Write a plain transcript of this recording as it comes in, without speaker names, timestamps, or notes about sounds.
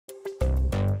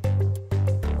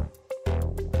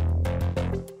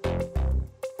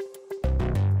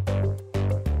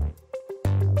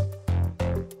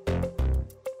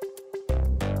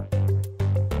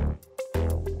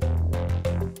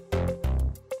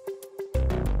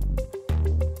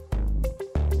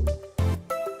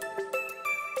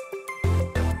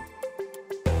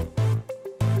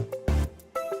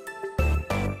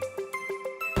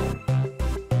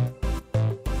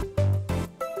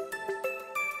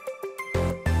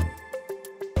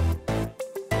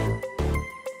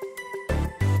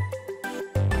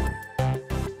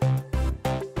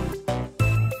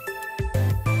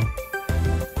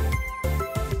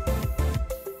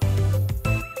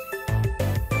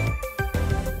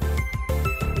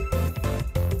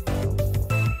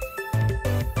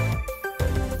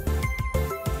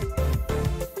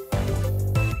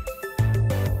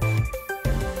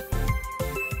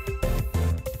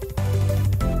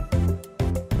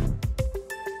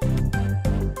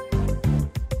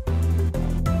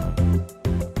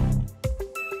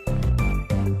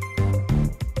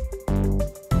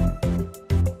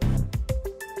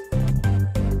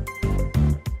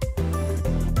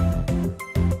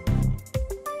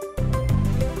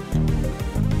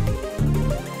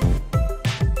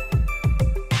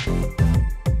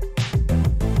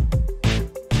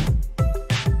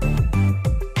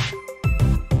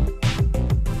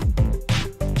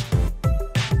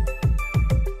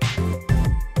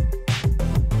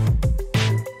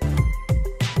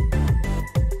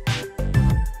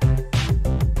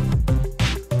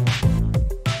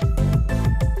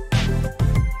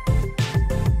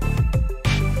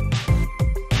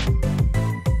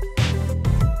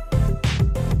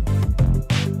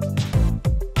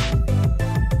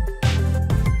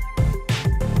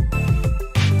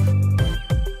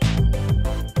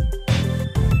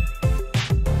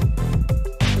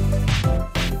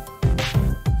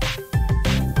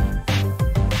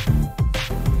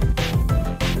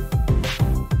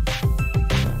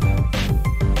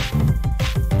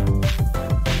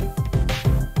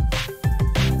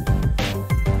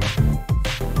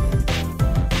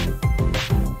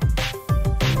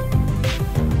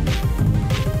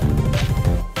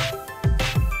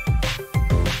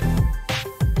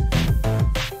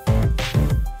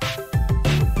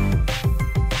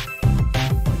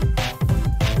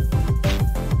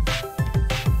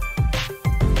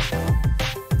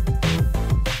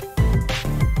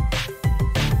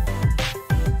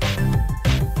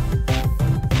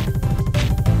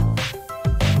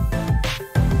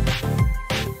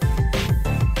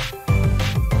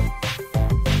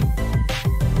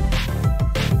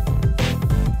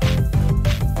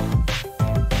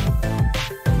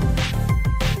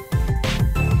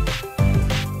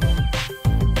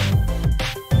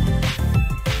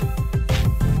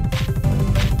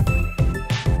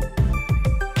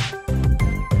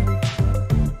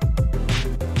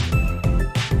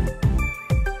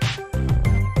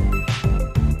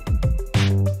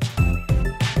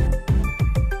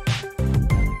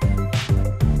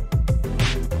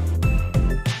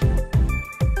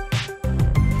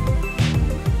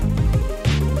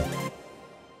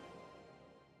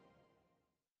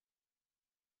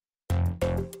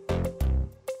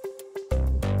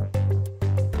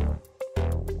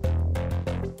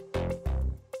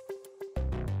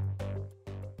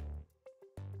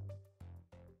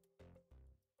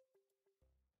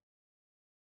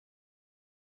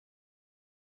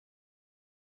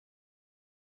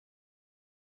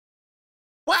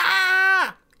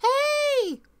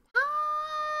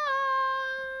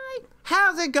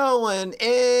it going,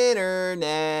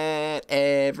 internet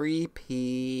every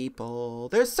people?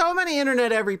 There's so many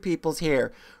internet every peoples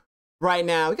here right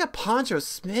now. We got Poncho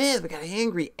Smith, we got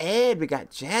Angry Ed, we got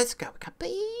Jessica, we got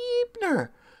Beepner,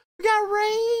 we got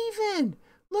Raven.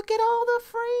 Look at all the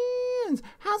friends.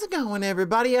 How's it going,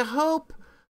 everybody? I hope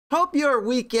your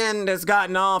weekend has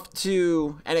gotten off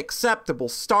to an acceptable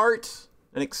start,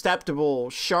 an acceptable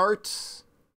shart,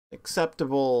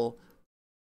 acceptable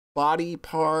body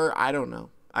part. I don't know.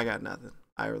 I got nothing.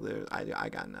 I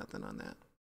got nothing on that.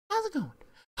 How's it going?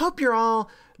 Hope you're all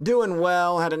doing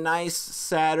well. Had a nice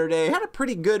Saturday. Had a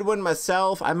pretty good one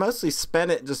myself. I mostly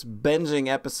spent it just binging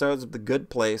episodes of The Good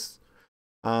Place.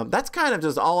 That's kind of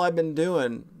just all I've been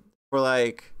doing for,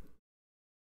 like,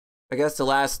 I guess the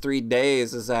last 3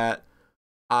 days, is that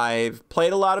I've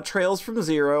played a lot of Trails from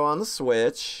Zero on the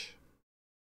Switch,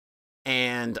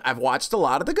 and I've watched a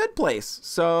lot of The Good Place.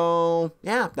 So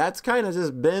yeah, that's kind of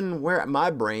just been where my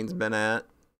brain's been at.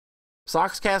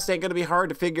 Soxcast ain't gonna be hard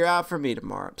to figure out for me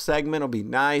tomorrow. Segment will be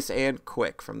nice and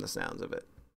quick from the sounds of it,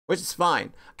 which is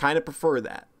fine. Kind of prefer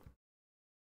that.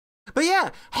 But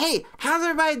yeah, hey, how's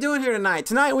everybody doing here tonight?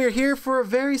 Tonight we're here for a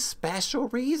very special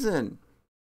reason.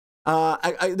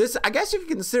 I guess you could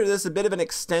consider this a bit of an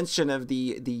extension of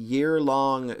the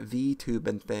year-long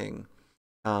VTubing thing.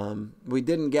 We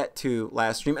didn't get to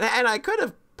last stream, and I could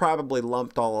have probably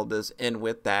lumped all of this in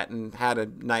with that and had a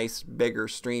nice bigger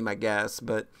stream, I guess,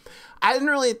 but I didn't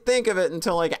really think of it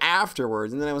until like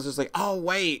afterwards, and then I was just like, oh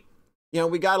wait,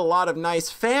 we got a lot of nice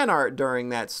fan art during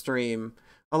that stream.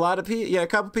 A lot of people, a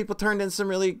couple people turned in some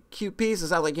really cute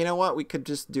pieces. I was like, you know what? We could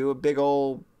just do a big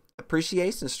old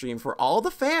appreciation stream for all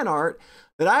the fan art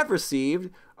that I've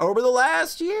received over the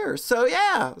last year. So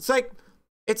yeah, it's like,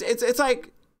 it's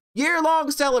like year-long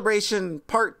celebration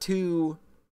part 2.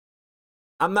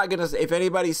 I'm not gonna say, if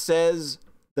anybody says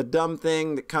the dumb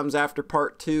thing that comes after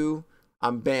part 2,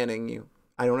 I'm banning you.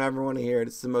 I don't ever want to hear it.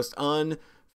 It's the most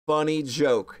unfunny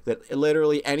joke that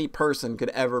literally any person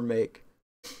could ever make.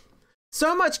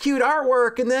 So much cute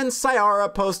artwork, and then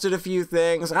Sayara posted a few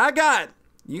things.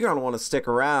 You're gonna want to stick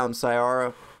around,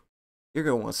 Sayara. You're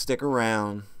gonna want to stick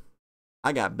around.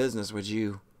 I got business with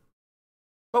you.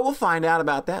 But we'll find out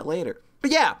about that later.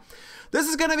 But yeah, this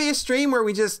is gonna be a stream where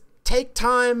we just take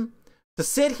time to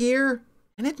sit here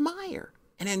and admire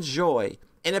and enjoy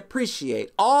and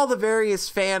appreciate all the various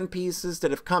fan pieces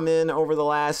that have come in over the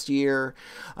last year.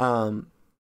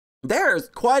 There's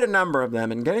quite a number of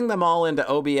them, and getting them all into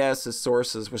OBS's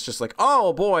sources was just like,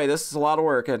 oh boy, this is a lot of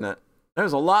work, isn't it?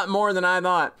 There's a lot more than I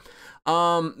thought.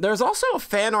 There's also a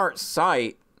fan art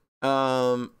site.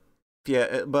 Yeah,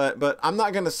 but I'm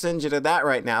not going to send you to that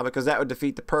right now, because that would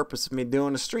defeat the purpose of me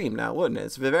doing a stream now, wouldn't it?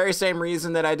 It's the very same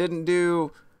reason that I didn't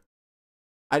do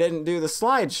the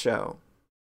slideshow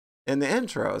in the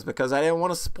intros, because I didn't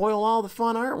want to spoil all the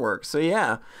fun artwork. So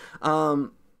yeah,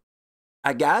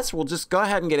 I guess we'll just go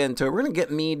ahead and get into it. We're going to get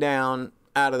me down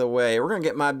out of the way. We're going to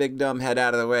get my big dumb head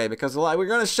out of the way, because we're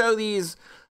going to show these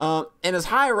in as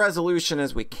high a resolution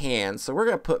as we can. So we're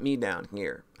going to put me down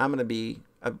here. I'm going to be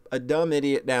a dumb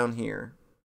idiot down here.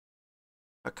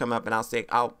 I'll come up and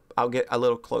I'll get a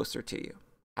little closer to you.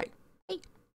 Hey,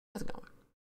 how's it going?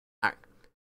 All right.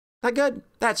 That good?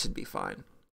 That should be fine.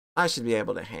 I should be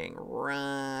able to hang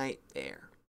right there,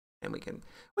 and we can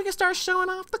start showing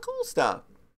off the cool stuff.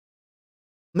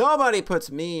 Nobody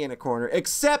puts me in a corner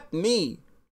except me.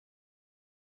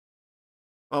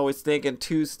 Always thinking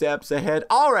 2 steps ahead.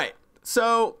 All right,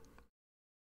 so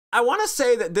I want to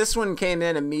say that this one came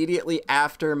in immediately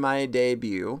after my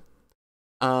debut.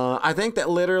 I think that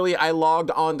literally I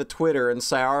logged on to Twitter and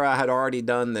Sayara had already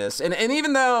done this. And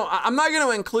even though I'm not going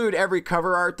to include every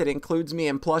cover art that includes me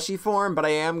in plushie form, but I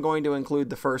am going to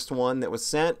include the first one that was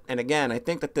sent. And again, I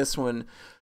think that this one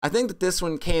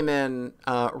came in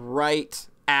right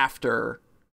after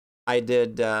I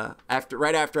did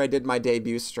right after I did my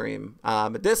debut stream.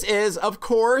 But this is, of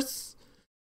course,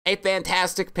 a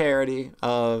fantastic parody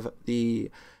of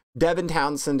the Devin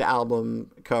Townsend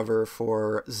album cover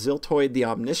for Ziltoid the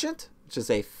Omniscient, which is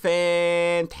a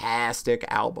fantastic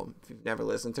album. If you've never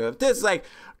listened to it, this is like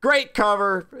great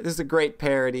cover. This is a great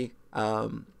parody. I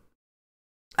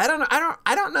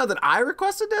don't know that I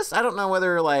requested this. I don't know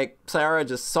whether like Sayara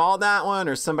just saw that one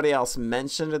or somebody else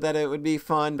mentioned that it would be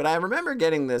fun, but I remember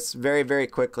getting this very, very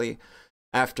quickly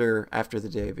after the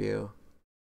debut.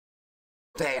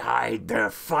 They hide their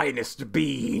finest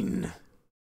bean.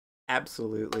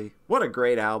 Absolutely. What a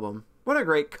great album. What a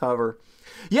great cover.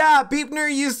 Yeah,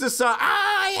 Beepner used the song,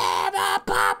 I am a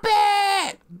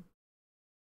puppet.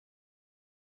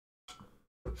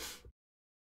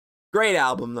 Great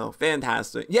album though,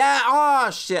 fantastic. Yeah,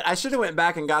 oh shit, I should have went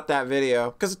back and got that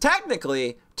video, because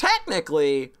technically,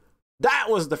 that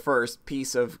was the first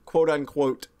piece of quote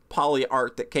unquote poly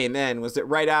art that came in. Was it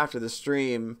right after the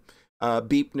stream?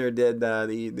 Beepner did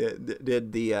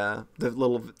the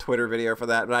little Twitter video for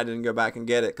that, but I didn't go back and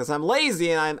get it because I'm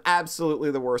lazy and I'm absolutely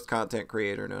the worst content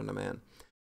creator known to man.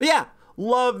 But yeah,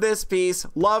 love this piece,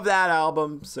 love that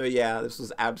album. So yeah, this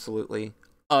was absolutely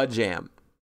a jam.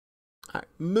 All right,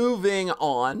 moving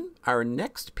on, our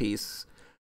next piece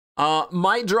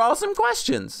might draw some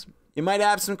questions. You might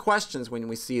have some questions when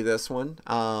we see this one.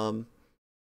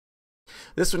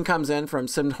 This one comes in from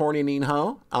Simhorny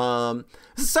Ninho.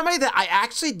 This is somebody that I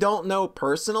actually don't know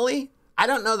personally. I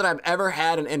don't know that I've ever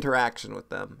had an interaction with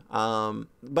them.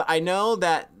 But I know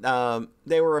that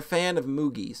they were a fan of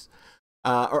Moogie's.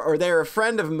 Or they were a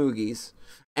friend of Moogie's.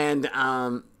 And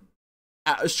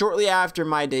shortly after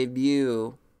my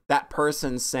debut, that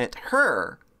person sent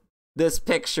her this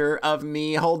picture of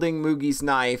me holding Moogie's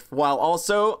knife while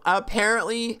also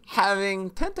apparently having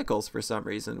tentacles for some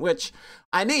reason, which,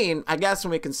 I mean, I guess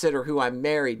when we consider who I'm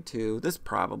married to, this is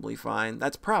probably fine.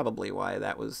 That's probably why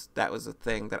that was a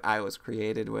thing that I was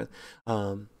created with.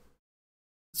 Sort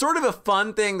of a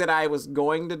fun thing that I was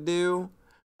going to do.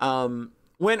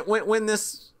 When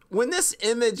this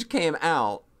image came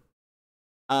out,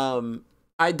 I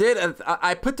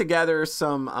put together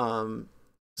some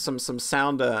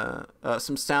sound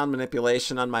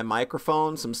manipulation on my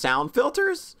microphone, some sound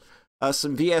filters,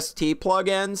 some VST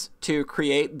plugins to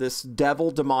create this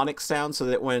devil demonic sound, so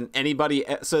that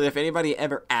if anybody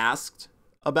ever asked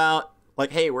about,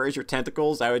 like, hey, where's your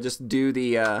tentacles, I would just do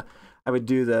the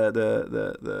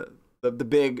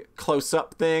big close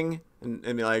up thing and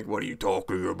be like, what are you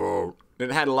talking about? And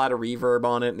it had a lot of reverb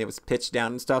on it, and it was pitched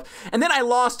down and stuff. And then I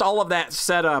lost all of that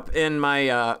setup in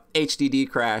my HDD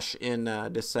crash in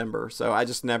December, so I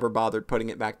just never bothered putting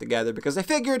it back together because I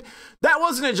figured that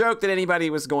wasn't a joke that anybody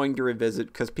was going to revisit,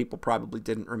 because people probably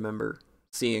didn't remember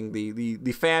seeing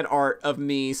the fan art of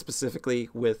me specifically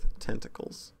with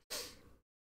tentacles.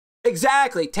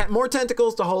 Exactly, more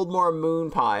tentacles to hold more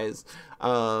moon pies.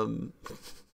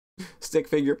 Stick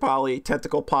figure poly,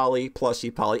 tentacle poly,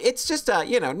 plushie poly. It's just a,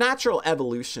 natural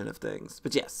evolution of things.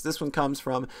 But yes, this one comes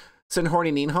from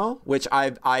Simhorny Ninho, which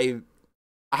I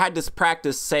had to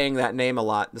practice saying that name a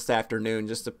lot this afternoon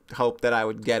just to hope that I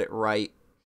would get it right.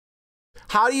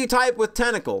 How do you type with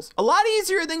tentacles? A lot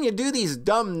easier than you do these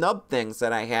dumb nub things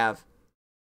that I have.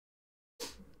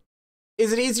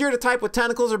 Is it easier to type with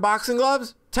tentacles or boxing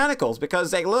gloves? Tentacles,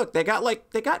 because they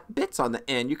got bits on the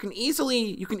end. You can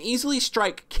easily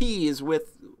strike keys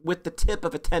with the tip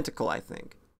of a tentacle, I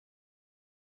think.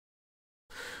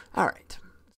 All right.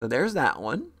 So there's that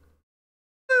one.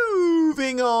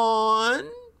 Moving on.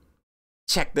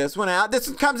 Check this one out. This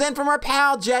one comes in from our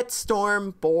pal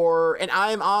Jetstorm4, and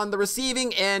I'm on the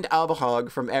receiving end of a hug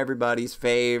from everybody's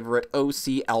favorite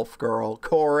OC elf girl,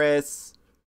 Chorus.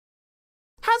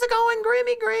 How's it going,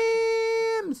 Grimmy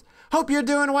Grims? Hope you're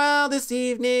doing well this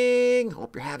evening.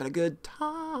 Hope you're having a good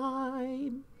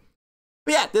time.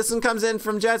 But yeah, this one comes in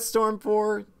from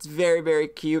Jetstorm4. It's very, very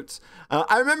cute.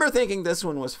 I remember thinking this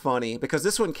one was funny because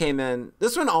this one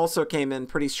also came in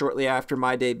pretty shortly after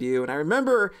my debut. And I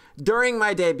remember during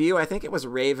my debut, I think it was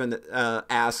Raven that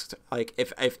asked, like,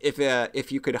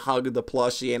 if you could hug the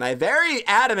plushie. And I very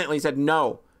adamantly said,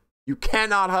 no. You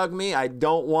cannot hug me. I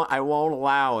won't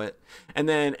allow it. And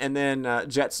then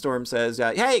Jetstorm says,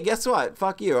 hey, guess what?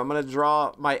 Fuck you. I'm going to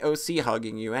draw my OC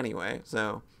hugging you anyway.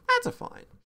 So that's a fine.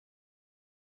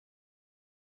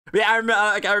 Yeah, I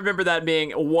remember that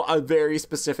being a very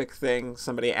specific thing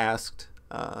somebody asked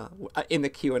in the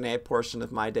Q&A portion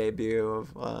of my debut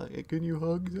of, can you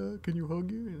hug you?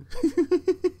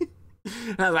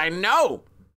 And I was like, no,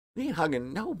 you ain't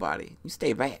hugging nobody. You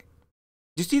stay back.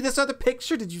 Did you see this other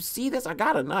picture? Did you see this? I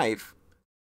got a knife.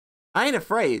 I ain't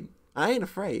afraid.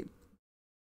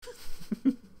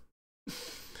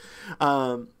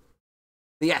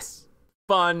 Yes.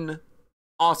 Fun,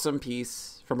 awesome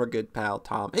piece from our good pal,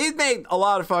 Tom. He's made a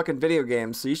lot of fucking video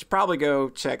games, so you should probably go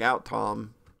check out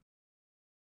Tom.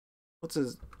 What's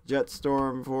his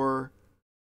Jetstorm for?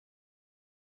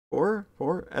 SO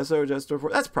Jetstorm 4?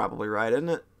 That's probably right, isn't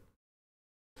it?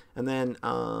 And then,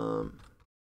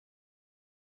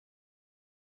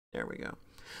 there we go.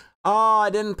 Oh, I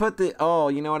didn't put you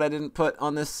know what I didn't put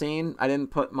on this scene? I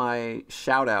didn't put my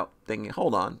shout out thingy.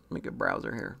 Hold on. Let me get a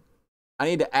browser here. I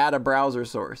need to add a browser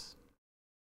source.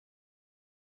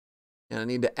 And I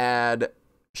need to add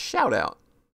shout out.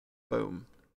 Boom.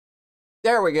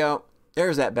 There we go.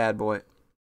 There's that bad boy.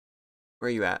 Where are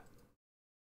you at?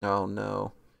 Oh,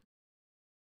 no.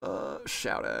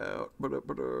 Shout out.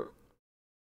 We're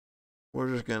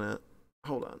just gonna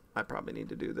hold on. I probably need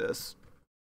to do this.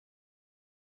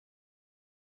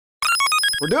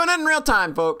 We're doing it in real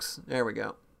time, folks. There we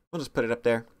go. We'll just put it up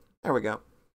there. There we go.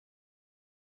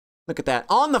 Look at that.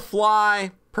 On the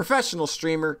fly, professional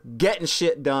streamer, getting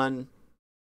shit done.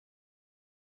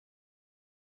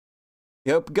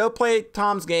 Go play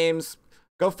Tom's games.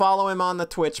 Go follow him on the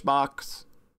Twitch box.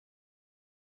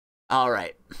 All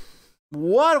right.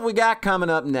 What have we got coming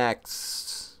up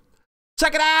next?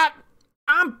 Check it out.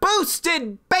 I'm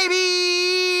boosted,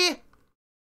 baby.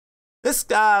 This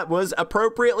was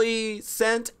appropriately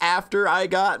sent after I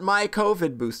got my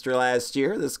COVID booster last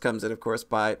year. This comes in, of course,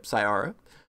 by Sayara.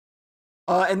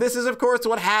 And this is, of course,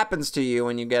 what happens to you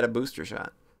when you get a booster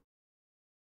shot.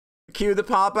 Cue the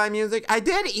Popeye music. I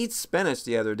did eat spinach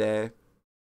the other day.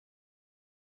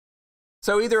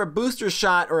 So either a booster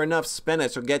shot or enough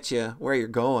spinach will get you where you're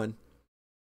going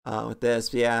with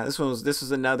this. Yeah, this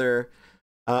was another.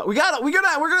 We're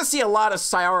gonna see a lot of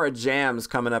Sayara jams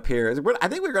coming up here. I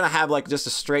think we're gonna have like just a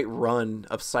straight run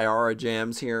of Sayara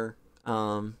jams here.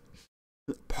 Power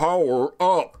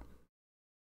up.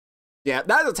 Yeah,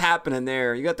 that's what's happening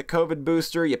there. You got the COVID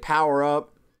booster. You power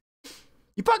up.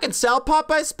 You fucking sell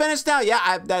Popeye spinach now?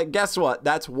 Yeah, guess what?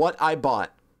 That's what I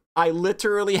bought. I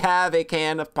literally have a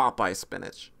can of Popeye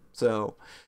spinach. So,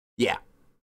 yeah.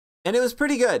 And it was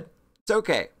pretty good. It's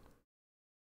okay.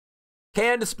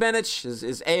 Canned spinach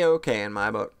is A-okay in my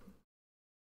book.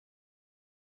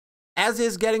 As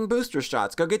is getting booster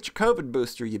shots. Go get your COVID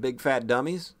booster, you big fat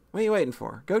dummies. What are you waiting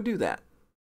for? Go do that.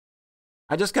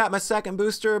 I just got my second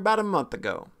booster about a month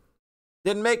ago.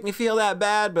 Didn't make me feel that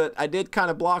bad, but I did kind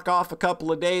of block off a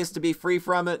couple of days to be free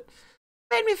from it.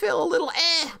 Made me feel a little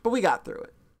but we got through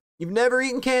it. You've never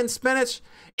eaten canned spinach?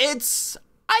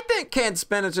 I think canned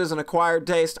spinach is an acquired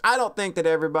taste. I don't think that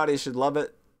everybody should love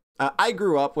it. I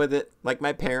grew up with it. Like,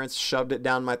 my parents shoved it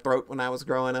down my throat when I was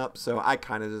growing up, so I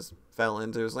kind of just fell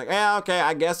into it. It was like, yeah, okay,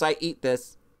 I guess I eat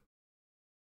this.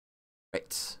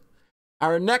 Right.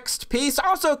 Our next piece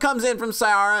also comes in from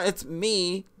Sayara. It's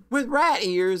me with rat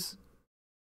ears.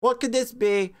 What could this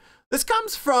be? This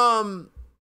comes from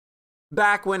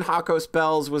back when Hako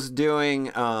Spells was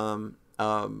doing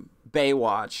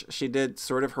Baywatch. She did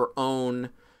sort of her own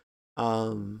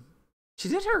she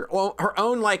did her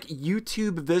own like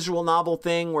YouTube visual novel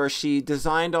thing where she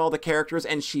designed all the characters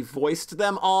and she voiced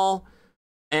them all.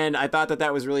 And I thought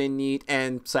that was really neat,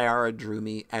 and Sayara drew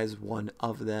me as one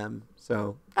of them.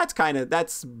 So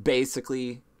that's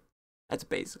basically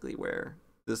where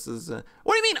this is. What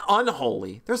do you mean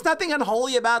unholy? There's nothing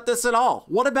unholy about this at all.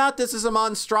 What about this is a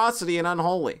monstrosity and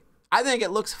unholy? I think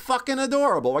it looks fucking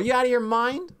adorable. Are you out of your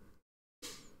mind?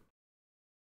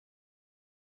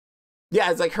 Yeah,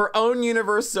 it's like her own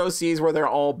universe associates where they're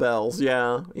all bells.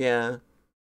 Yeah, yeah.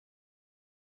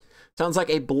 Sounds like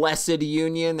a blessed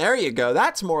union. There you go.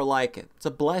 That's more like it. It's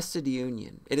a blessed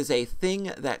union. It is a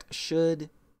thing that should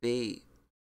be.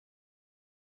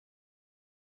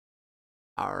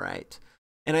 All right.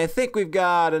 And I think we've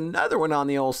got another one on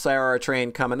the old Sayara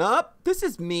train coming up. This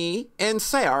is me in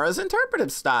Sayara's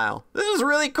interpretive style. This is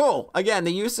really cool. Again,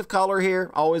 the use of color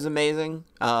here, always amazing.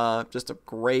 Just a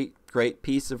great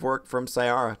piece of work from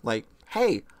Sayara. Like,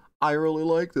 hey, I really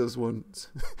like this one.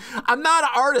 I'm not an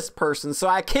artist person, so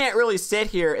I can't really sit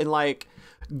here and like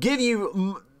give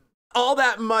you all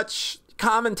that much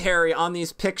commentary on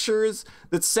these pictures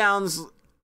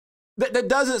that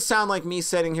doesn't sound like me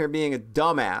sitting here being a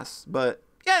dumbass, but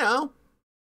you know,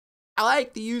 I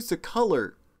like the use of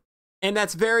color. And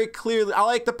that's very clearly, I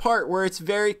like the part where it's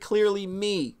very clearly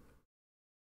me.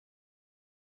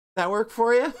 That work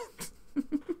for you?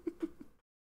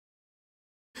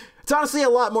 It's honestly a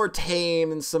lot more tame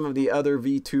than some of the other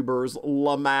VTubers.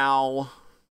 Lamau.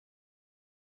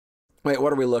 Wait,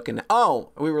 what are we looking at? Oh,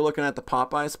 we were looking at the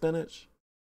Popeye spinach.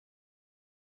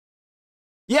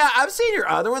 Yeah, I've seen your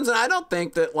other ones, and I don't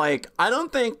think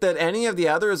that any of the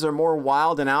others are more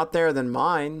wild and out there than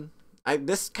mine.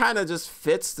 This kind of just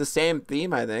fits the same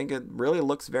theme, I think. It really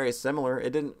looks very similar.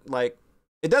 It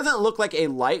doesn't look like a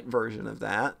light version of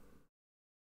that.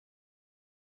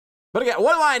 But again,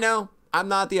 what do I know? I'm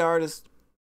not the artist.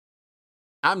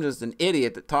 I'm just an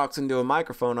idiot that talks into a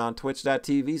microphone on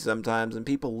Twitch.tv sometimes, and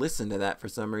people listen to that for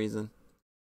some reason.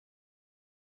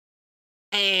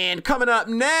 And coming up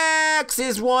next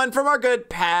is one from our good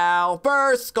pal,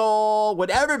 First Skull. Would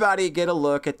everybody get a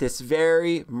look at this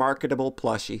very marketable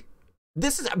plushie?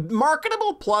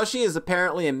 Marketable plushie is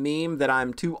apparently a meme that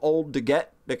I'm too old to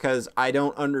get because I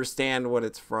don't understand what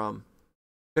it's from.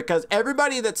 Because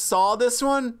everybody that saw this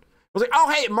one was like,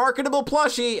 oh, hey, marketable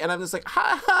plushie. And I'm just like,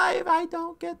 hi, I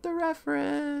don't get the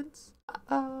reference.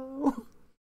 Uh-oh.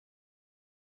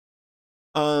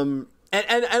 And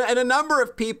a number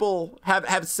of people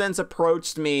have since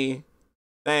approached me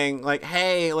saying like,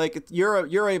 hey, like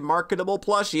you're a marketable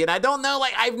plushie. And I don't know,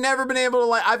 like I've never been able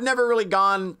to I've never really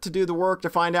gone to do the work to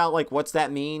find out like what's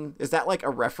that mean? Is that like a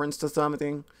reference to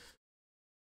something?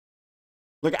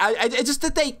 Like I just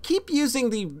that they keep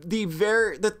using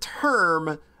the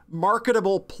term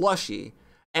marketable plushie,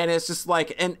 and it's just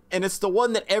like and it's the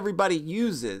one that everybody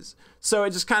uses. So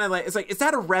it just kind of like it's like, is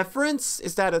that a reference?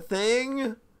 Is that a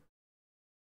thing?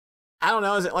 I don't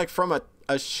know. Is it like from a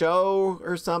show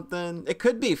or something? It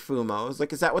could be Fumos.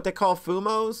 Like, is that what they call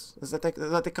Fumos? Is that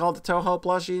what they call the Toho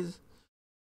plushies?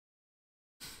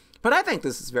 But I think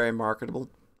this is very marketable.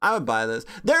 I would buy this.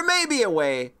 There may be a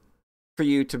way for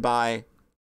you to buy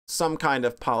some kind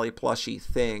of poly plushie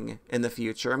thing in the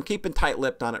future. I'm keeping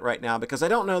tight-lipped on it right now because I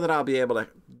don't know that I'll be able to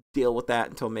deal with that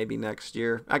until maybe next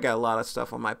year. I got a lot of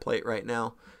stuff on my plate right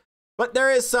now. But there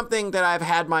is something that I've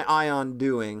had my eye on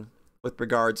doing with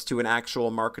regards to an actual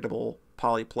marketable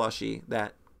poly plushie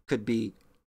that could be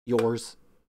yours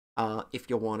if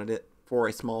you wanted it for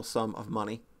a small sum of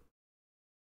money.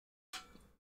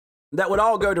 That would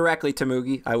all go directly to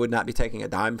Mugi. I would not be taking a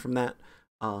dime from that.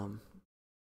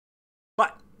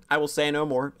 But I will say no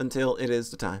more until it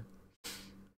is the time.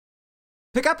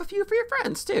 Pick up a few for your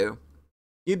friends too.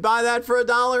 You'd buy that for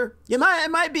 $1? You might.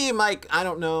 It might be like, I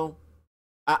don't know.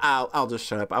 I'll just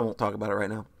shut up. I won't talk about it right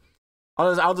now.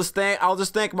 I'll just thank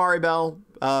Maribel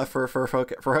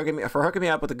for hooking me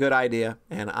up with a good idea,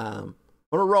 and I'm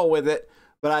gonna roll with it.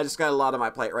 But I just got a lot on my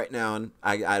plate right now, and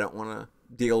I don't want to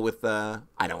deal with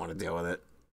it.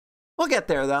 We'll get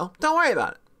there though. Don't worry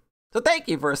about it. So thank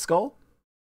you, Verskull.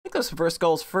 I think this was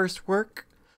Verskull's first work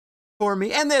for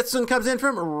me, and this one comes in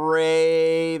from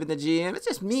Raven the GM. It's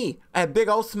just me. I have a big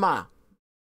old smile.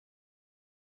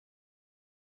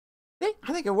 See,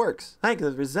 I think it works. I think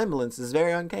the resemblance is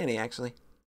very uncanny, actually.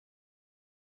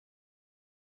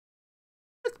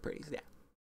 It's pretty, yeah.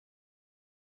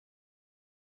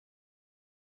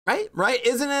 Right?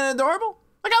 Isn't it adorable?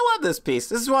 Like, I love this piece.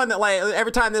 This is one that, like,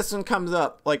 every time this one comes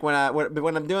up, like when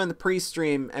I'm doing the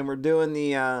pre-stream and we're doing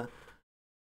the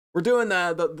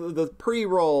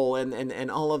pre-roll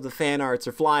and all of the fan arts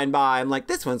are flying by, I'm like,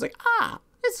 this one's like,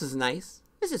 this is nice.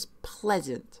 This is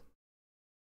pleasant.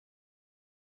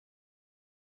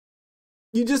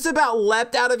 You just about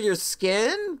leapt out of your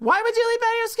skin? Why would you leap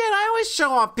out of your skin? I always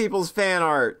show off people's fan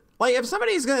art. Like, if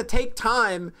somebody's gonna take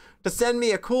time to send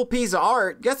me a cool piece of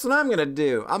art, guess what I'm gonna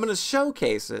do? I'm gonna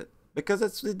showcase it because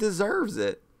it deserves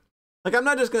it. Like, I'm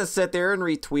not just gonna sit there and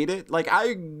retweet it. Like,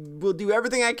 I will do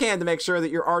everything I can to make sure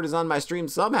that your art is on my stream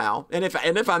somehow. And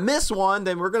if I miss one,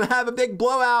 then we're gonna have a big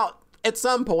blowout at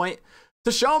some point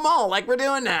to show them all, like we're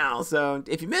doing now. So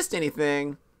if you missed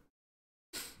anything,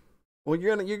 well,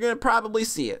 you're gonna probably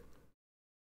see it.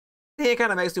 It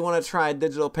kind of makes me want to try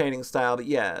digital painting style, but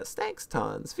yes, thanks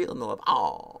tons. Feeling the love.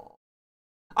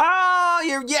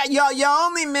 You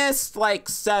only missed like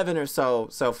 7 or so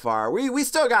far. We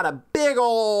still got a big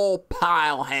old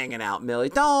pile hanging out, Millie.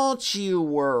 Don't you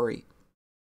worry.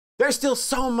 There's still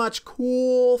so much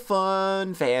cool,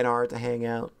 fun fan art to hang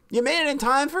out. You made it in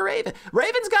time for Raven.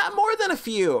 Raven's got more than a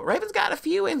few. Raven's got a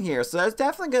few in here, so there's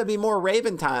definitely gonna be more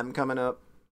Raven time coming up.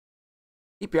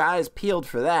 Keep your eyes peeled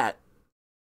for that.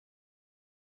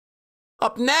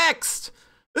 Up next,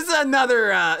 this is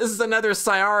another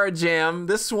Sayara jam.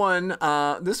 This one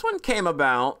came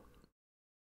about.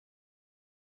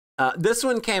 This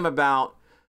one came about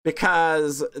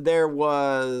because there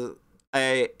was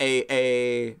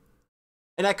and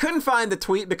I couldn't find the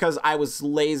tweet because I was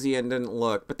lazy and didn't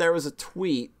look. But there was a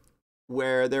tweet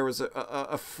where there was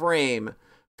a frame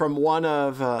from one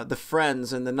of the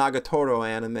friends in the Nagatoro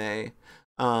anime.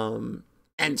 And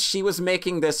she was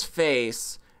making this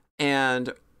face,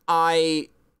 and I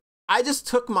just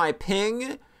took my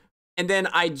ping and then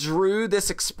I drew this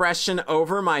expression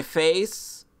over my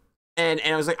face, and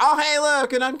I was like, oh, hey,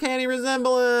 look, an uncanny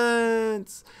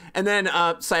resemblance. And then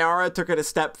Sayara took it a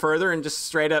step further and just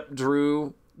straight up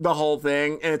drew the whole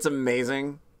thing, and it's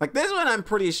amazing. Like, this one, I'm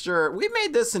pretty sure we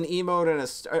made this an emote and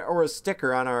or a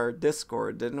sticker on our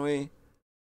Discord, didn't we?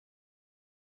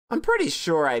 I'm pretty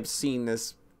sure I've seen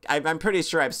this. I'm pretty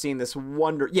sure I've seen this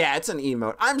wonder. Yeah, it's an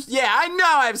emote. I know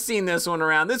I've seen this one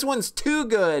around. This one's too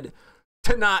good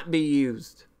to not be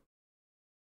used.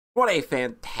 What a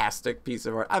fantastic piece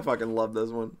of art. I fucking love this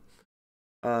one.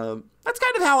 That's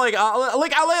kind of how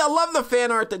I love the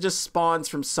fan art that just spawns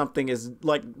from something is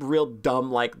like real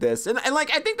dumb like this, and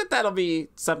like I think that that'll be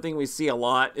something we see a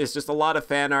lot. Is just a lot of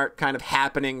fan art kind of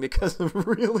happening because of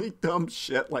really dumb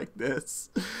shit like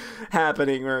this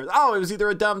happening, or oh, it was either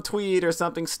a dumb tweet or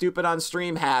something stupid on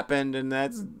stream happened, and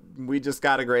we just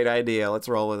got a great idea. Let's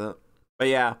roll with it. But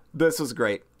yeah, this was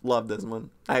great. Love this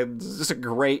one. It's just a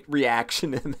great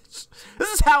reaction image.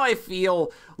 This is how I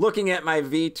feel looking at my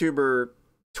VTuber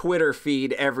Twitter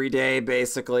feed every day,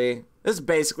 basically. This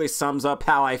basically sums up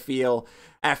how I feel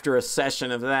after a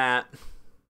session of that.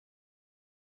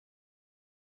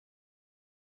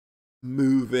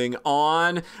 Moving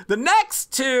on. The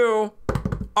next two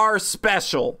are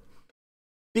special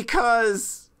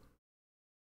because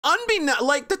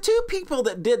like the two people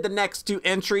that did the next two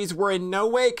entries were in no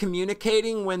way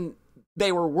communicating when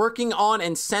they were working on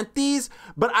and sent these,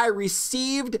 but I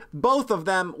received both of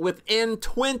them within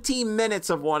 20 minutes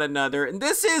of one another. And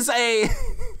this is a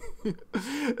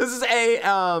this is a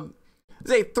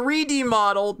 3D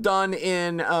model done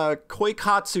in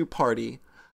Koikatsu Party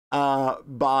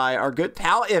by our good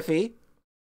pal Iffy.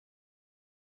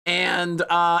 And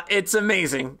it's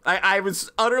amazing. I was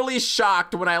utterly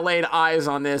shocked when I laid eyes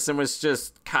on this and was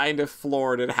just kind of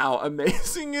floored at how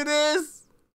amazing it is.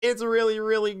 It's really,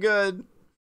 really good.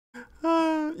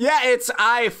 Yeah, it's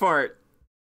iFart.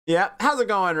 Yeah, how's it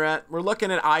going, Rhett? We're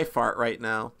looking at iFart right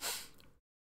now.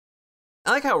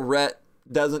 I like how Rhett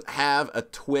doesn't have a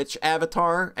Twitch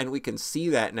avatar, and we can see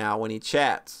that now when he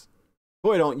chats.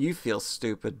 Boy, don't you feel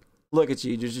stupid. Look at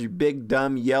you, just your big,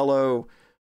 dumb, yellow,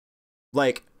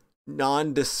 like,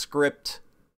 nondescript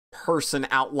person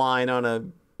outline on a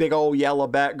big old yellow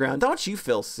background. Don't you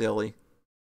feel silly?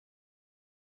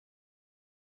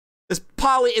 This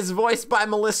Polly is voiced by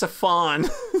Melissa Fawn.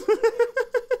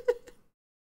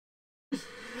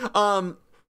 I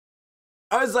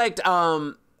always like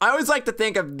to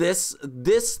think of this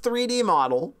 3D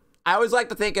model. I always like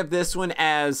to think of this one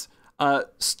as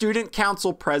student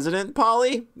council president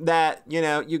Polly, that, you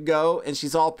know, you go and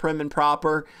she's all prim and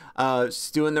proper.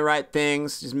 She's doing the right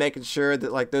things. She's making sure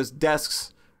that like those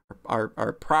desks are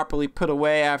properly put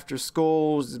away after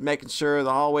school. She's making sure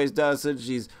the hallways does it.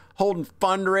 She's holding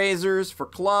fundraisers for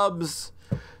clubs.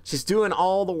 She's doing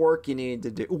all the work you need to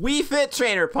do. Wii Fit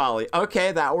trainer Polly.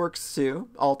 Okay, that works too.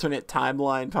 Alternate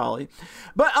timeline Polly.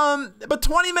 But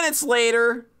 20 minutes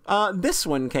later, this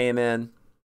one came in.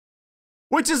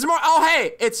 Which is more, oh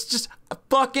hey, it's just a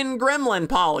fucking gremlin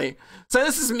Polly. So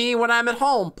this is me when I'm at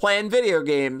home playing video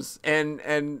games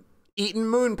and eating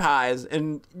moon pies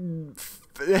and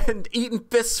eating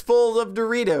fistfuls of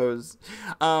Doritos.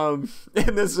 And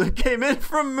this came in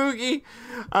from Moogie.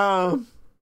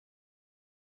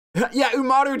 Yeah,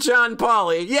 Umaru-chan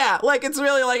Polly. Yeah, like it's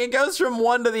really like it goes from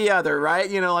one to the other, right?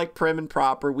 You know, like prim and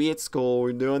proper. We at school,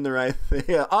 we're doing the right thing.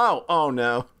 Yeah. Oh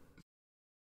no.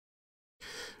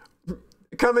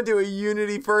 Coming to a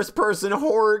Unity first-person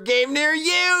horror game near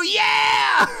you.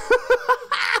 Yeah!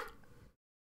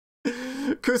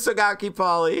 Kusagaki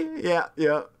Polly. Yeah.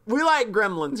 We like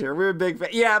gremlins here. We're a big fan.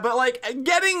 Yeah, but like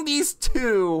getting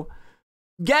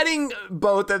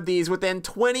both of these within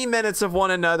 20 minutes of one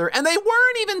another, and they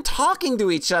weren't even talking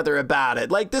to each other about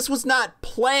it. Like this was not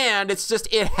planned. It's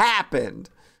just, it happened.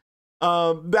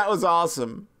 That was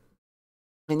awesome.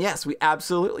 And yes, we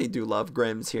absolutely do love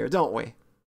Grims here, don't we?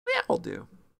 We all do.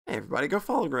 Hey, everybody, go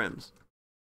follow Grims.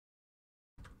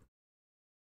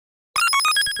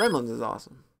 Gremlins is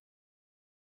awesome.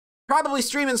 Probably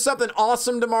streaming something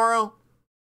awesome tomorrow.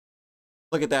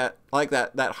 Look at that. I like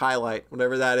that highlight,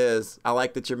 whatever that is. I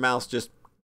like that your mouse just...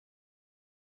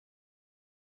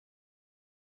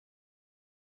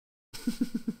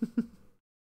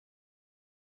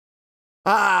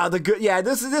 the good, yeah,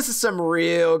 this is some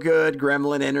real good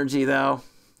gremlin energy though.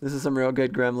 This is some real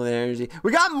good gremlin energy.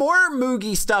 We got more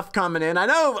Moogie stuff coming in. I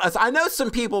know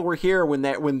some people were here when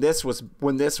this was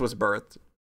birthed.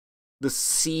 The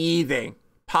seething.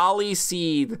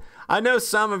 Polyseed. I know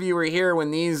some of you were here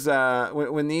when these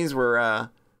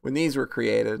were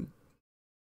created.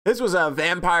 This was a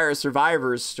Vampire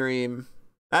Survivors stream.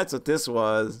 That's what this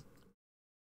was.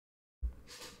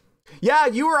 Yeah,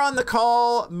 you were on the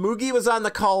call. Moogie was on the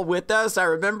call with us. I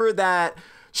remember that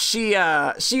she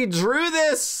drew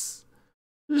this.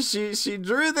 She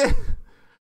drew this.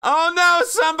 Oh no,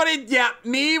 somebody, yeah,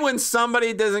 me when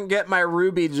somebody doesn't get my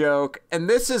Ruby joke. And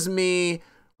this is me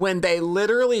when they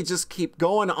literally just keep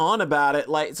going on about it.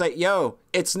 Like, it's like, yo,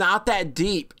 it's not that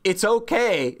deep. It's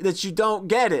okay that you don't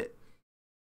get it.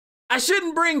 I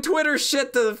shouldn't bring Twitter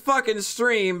shit to the fucking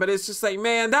stream, but it's just like,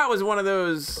 man, that was one of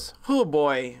those, oh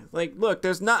boy. Like, look,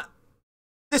 there's not,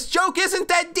 This joke isn't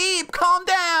that deep. Calm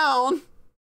down.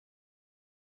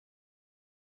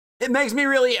 It makes me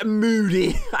really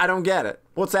moody. I don't get it.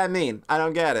 What's that mean? I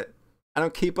don't get it. I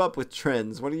don't keep up with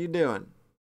trends. What are you doing?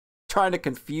 Trying to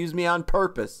confuse me on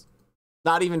purpose.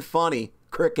 Not even funny.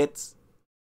 Crickets.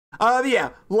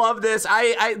 Yeah, love this.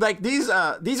 I like these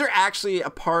are actually a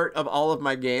part of all of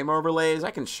my game overlays.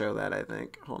 I can show that, I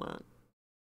think. Hold on.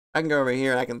 I can go over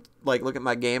here and I can like look at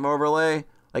my game overlay.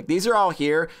 Like these are all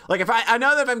here. Like if I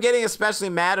know that if I'm getting especially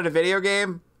mad at a video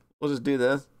game, we'll just do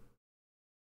this.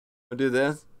 We'll do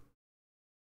this.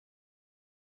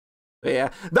 But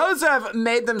yeah, those have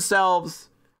made themselves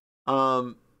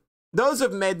a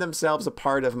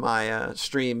part of my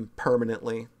stream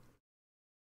permanently.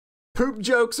 Poop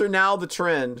jokes are now the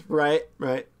trend, right?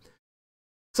 Right.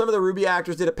 Some of the Ruby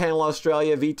actors did a panel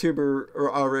Australia VTuber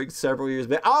or rigged several years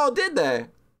back. Oh, did they?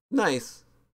 Nice.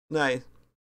 Nice.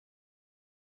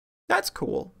 That's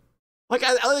cool. Like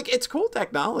I like it's cool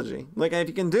technology. Like if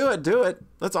you can do it, do it.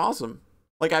 That's awesome.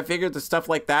 Like I figured the stuff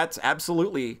like that's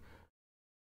absolutely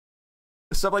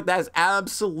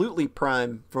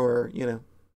prime for, you know,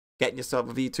 getting yourself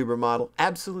a VTuber model.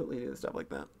 Absolutely do stuff like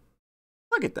that.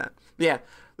 Look at that. Yeah.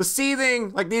 The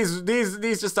seething, like these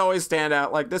just always stand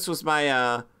out. Like this was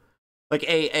my like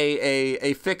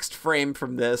a fixed frame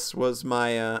from this was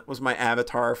my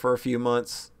avatar for a few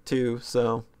months too.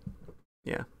 So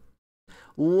yeah.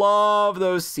 Love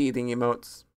those seething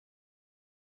emotes.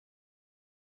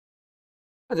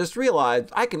 I just realized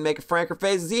I can make a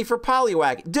Frankerface Z for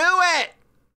Poliwag. Do it!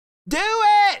 Do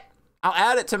it! I'll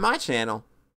add it to my channel.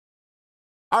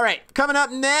 All right, coming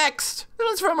up next, this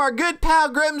one's from our good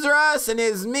pal Grimzerus, and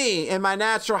is me in my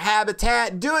natural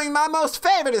habitat doing my most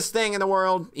favoriteest thing in the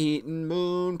world, eating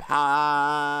moon pies.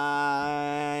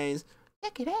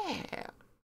 Check it out.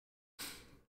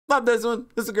 Love this one.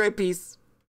 This is a great piece.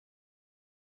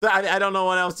 I don't know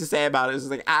what else to say about it. It's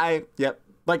just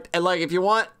like, like if you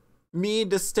want me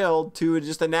distilled to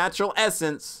just a natural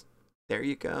essence, there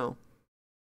you go.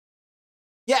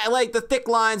 Yeah, I like the thick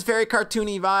lines, very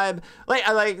cartoony vibe. Like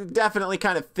I like definitely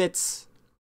kind of fits.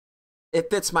 It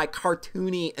fits my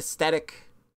cartoony aesthetic.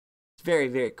 It's very,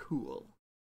 very cool.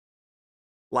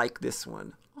 Like this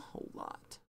one a whole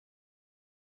lot.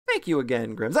 Thank you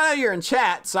again, Grims. I know you're in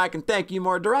chat, so I can thank you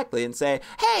more directly and say,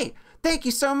 hey, thank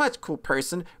you so much, cool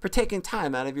person, for taking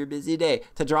time out of your busy day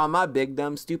to draw my big,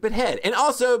 dumb, stupid head. And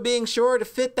also being sure to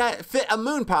fit a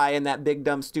moon pie in that big,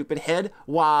 dumb, stupid head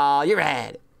while you're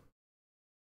at it.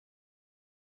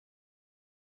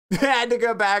 Had to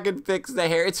go back and fix the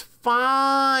hair. It's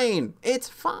fine. It's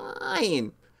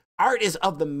fine. Art is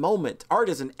of the moment. Art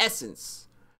is an essence.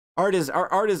 Art is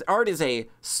a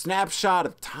snapshot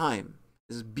of time.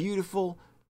 It's beautiful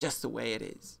just the way it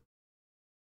is.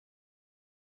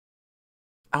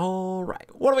 All right.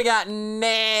 What do we got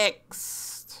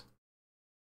next?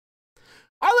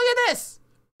 Oh, look at this.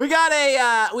 We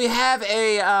have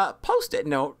a post-it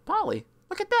note, Polly.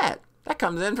 Look at that. That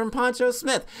comes in from Poncho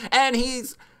Smith.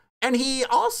 And he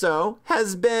also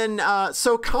has been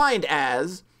so kind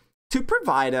as to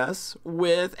provide us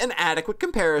with an adequate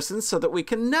comparison so that we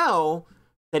can know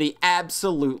that he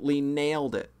absolutely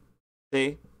nailed it.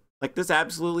 See? Like, this is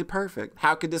absolutely perfect.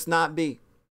 How could this not be?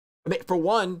 I mean, for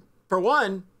one,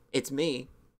 it's me.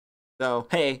 So,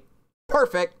 hey,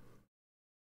 perfect.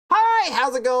 Hi,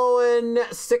 how's it going?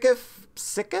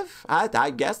 Sickif? I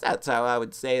guess that's how I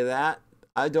would say that.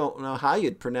 I don't know how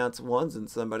you'd pronounce ones in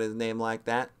somebody's name like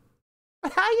that.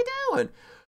 But how you doing?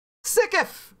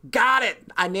 Sickif! Got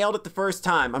it! I nailed it the first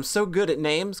time. I'm so good at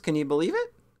names. Can you believe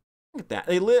it? Look at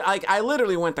that. I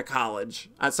literally went to college.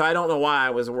 So I don't know why I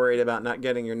was worried about not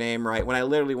getting your name right. When I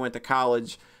literally went to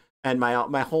college, and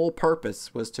my whole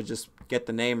purpose was to just get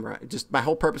the name right. Just my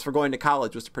whole purpose for going to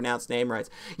college was to pronounce name rights.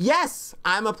 Yes,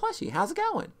 I'm a plushie. How's it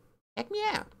going? Check me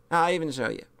out. I'll even show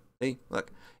you. See?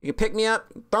 Look. You can pick me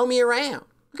up, throw me around.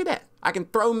 Look at that. I can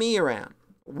throw me around.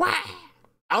 Wow.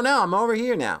 Oh no, I'm over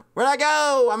here now. Where'd I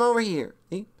go? I'm over here.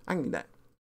 See? I can do that.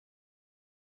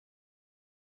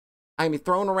 I can be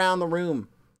thrown around the room.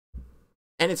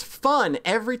 And it's fun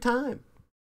every time.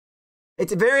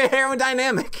 It's very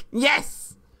aerodynamic.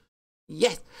 Yes.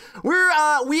 Yes. We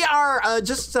are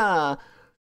just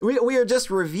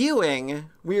reviewing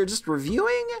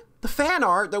the fan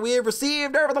art that we have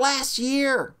received over the last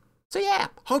year. So yeah,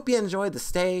 hope you enjoyed the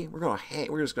stay. We're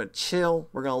just gonna chill.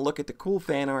 We're gonna look at the cool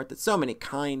fan art that so many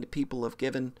kind people have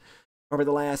given over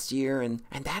the last year, and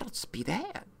that'll just be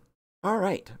that. All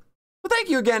right. Well, thank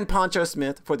you again, Poncho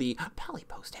Smith, for the Polly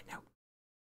post-it note.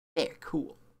 Very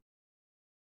cool.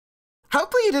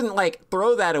 Hopefully you didn't like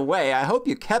throw that away. I hope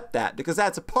you kept that because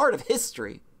that's a part of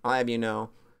history. I'll have you know.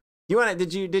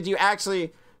 Did you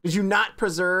actually Did you not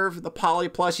preserve the Polly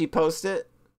plushie Post-it?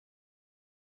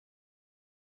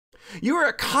 You are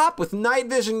a cop with night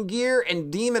vision gear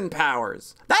and demon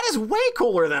powers. That is way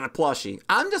cooler than a plushie.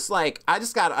 I'm just like, I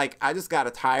just got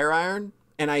a tire iron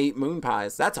and I eat moon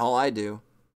pies. That's all I do.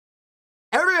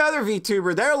 Every other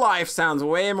VTuber, their life sounds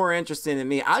way more interesting than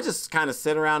me. I just kind of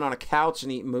sit around on a couch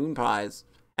and eat moon pies.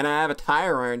 And I have a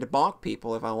tire iron to bonk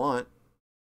people if I want.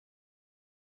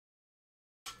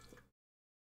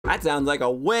 That sounds like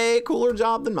a way cooler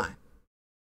job than mine.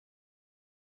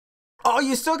 Oh,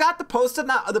 you still got the Post-it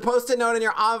note in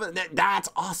your oven. That's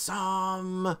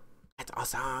awesome. That's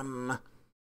awesome.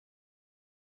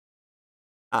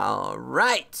 All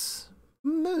right.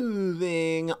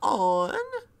 Moving on.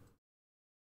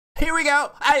 Here we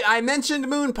go. I mentioned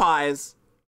moon pies.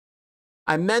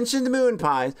 A monster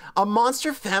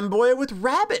femboy with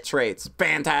rabbit traits.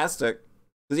 Fantastic.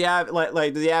 Does he have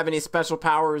does he have any special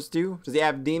powers too? Does he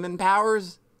have demon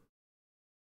powers?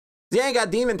 He ain't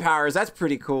got demon powers. That's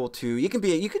pretty cool too. You can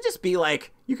just be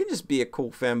a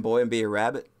cool femboy and be a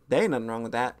rabbit. There ain't nothing wrong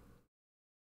with that.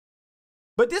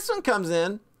 But this one comes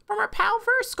in from our pal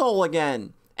Verskull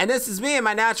again. And this is me in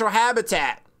my natural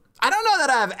habitat. I don't know that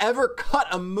I've ever cut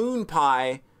a moon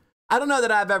pie. I don't know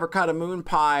that I've ever cut a moon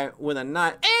pie with a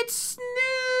knife. It's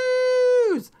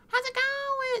Snooze! How's it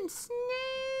going, Snooze?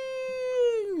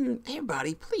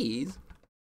 Everybody, please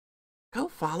go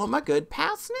follow my good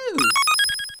pal Snooze.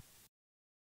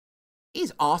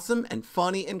 He's awesome and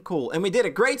funny and cool. And we did a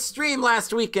great stream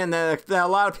last weekend that a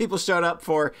lot of people showed up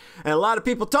for. And a lot of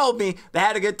people told me they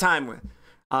had a good time with.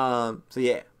 So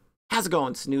yeah. How's it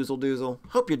going, Snoozle Doozle?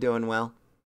 Hope you're doing well.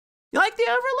 You like the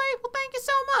overlay? Well, thank you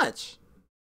so much.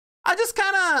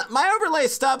 My overlay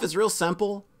stuff is real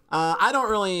simple. I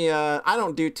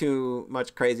don't do too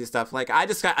much crazy stuff. Like I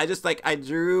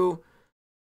drew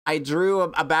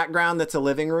a background that's a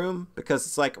living room because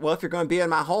it's like, well, if you're going to be in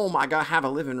my home, I gotta have a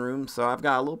living room. So I've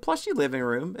got a little plushy living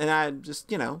room, and I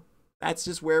just, that's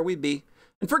just where we be.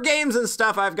 And for games and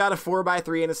stuff, I've got a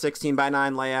 4x3 and a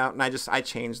 16x9 layout, and I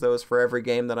change those for every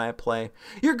game that I play.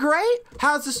 You're great.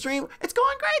 How's the stream? It's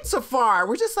going great so far.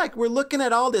 We're looking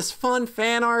at all this fun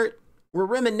fan art. We're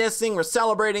reminiscing. We're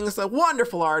celebrating this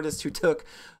wonderful artist who took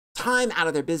time out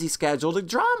of their busy schedule to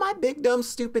draw my big, dumb,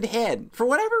 stupid head. For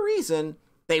whatever reason,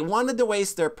 they wanted to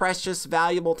waste their precious,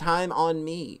 valuable time on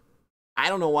me. I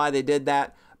don't know why they did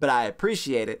that, but I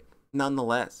appreciate it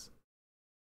nonetheless.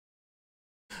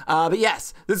 But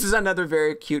yes, this is another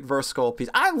very cute Verskull piece.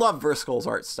 I love Verskull's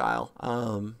art style.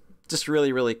 Just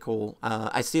really, really cool.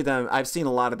 I've seen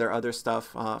a lot of their other stuff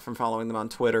from following them on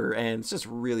Twitter, and it's just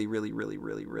really, really, really,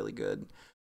 really, really good.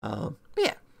 But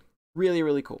yeah, really,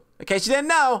 really cool. In case you didn't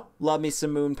know, love me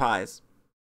some moon pies.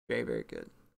 Very, very good.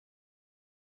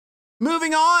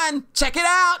 Moving on, check it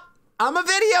out. I'm a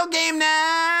video game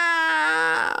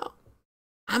now.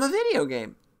 I'm a video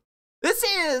game. This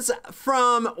is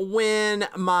from when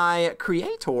my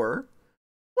creator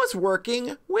was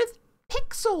working with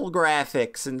pixel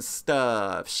graphics and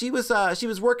stuff. She was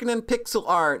working in pixel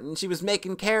art, and she was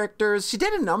making characters. She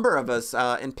did a number of us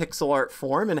in pixel art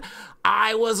form, and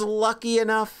I was lucky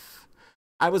enough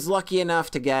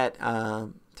to get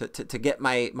to get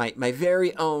my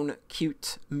very own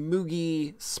cute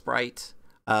Moogie sprite,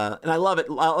 and I love it.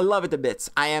 I love it to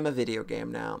bits. I am a video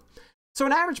game now. So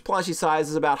an average plushie size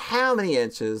is about how many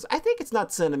inches? I think it's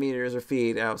not centimeters or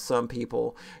feet. Some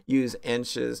people use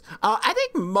inches. I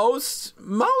think most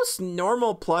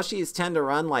normal plushies tend to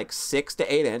run like 6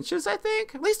 to 8 inches, I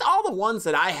think. At least all the ones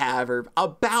that I have are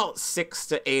about 6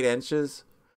 to 8 inches.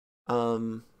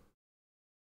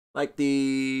 Like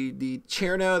the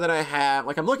Cherno that I have,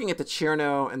 like I'm looking at the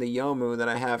Cherno and the Yomu that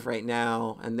I have right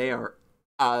now, and they are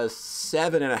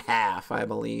 7.5, I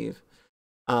believe.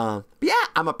 But yeah,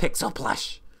 I'm a pixel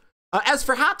plush. As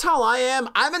for how tall I am,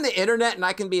 I'm in the internet and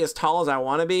I can be as tall as I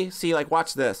want to be. See, like,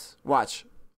 watch this. Watch.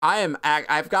 I am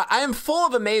full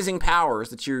of amazing powers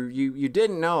that you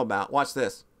didn't know about. Watch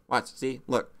this. Watch. See,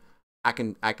 look. What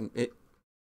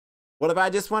if I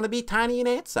just want to be tiny and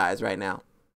ant size right now?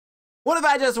 What if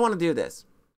I just want to do this?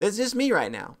 It's just me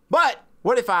right now. But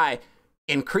what if I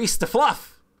increase the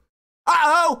fluff?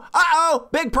 Uh-oh,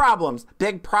 big problems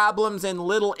in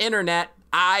little internet.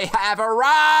 I have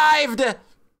arrived.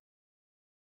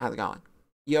 How's it going?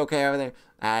 You okay over there?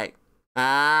 All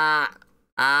right.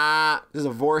 This is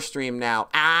a Vor stream now.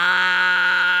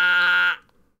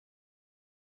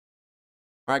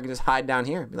 Or I can just hide down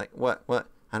here and be like, what?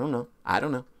 I don't know.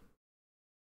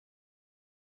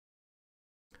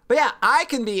 But yeah, I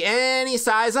can be any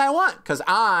size I want because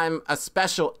I'm a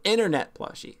special internet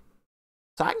plushie.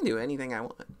 So I can do anything I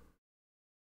want.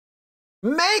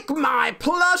 Make my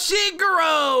plushie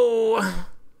grow.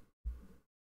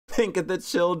 Think of the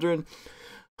children.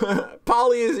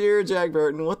 Polly is here, Jack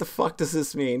Burton. What the fuck does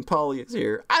this mean? Polly is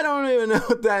here. I don't even know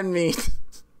what that means.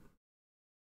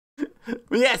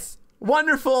 But yes,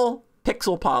 wonderful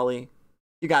Pixel Polly.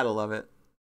 You gotta love it.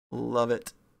 Love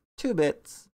it. 2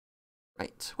 bits.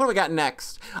 Right. What do we got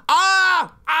next?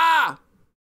 Ah!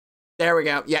 There we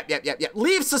go. Yep.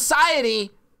 Leave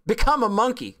society, become a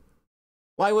monkey.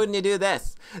 Why wouldn't you do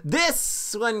this?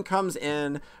 This one comes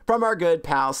in from our good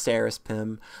pal Saris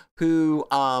Pym, who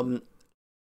when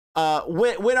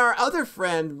our other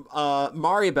friend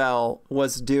Maribel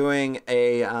was doing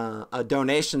a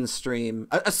donation stream,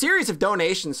 a series of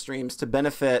donation streams to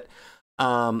benefit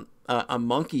a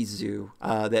monkey zoo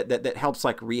that helps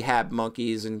like rehab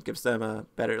monkeys and gives them a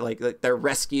better like their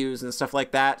rescues and stuff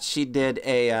like that. She did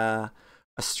a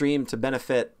stream to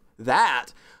benefit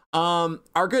that.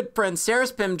 Our good friend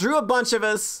Saris Pym drew a bunch of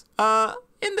us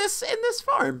in this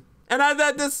farm, and I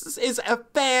thought this is a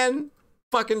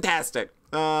fan-fucking-tastic.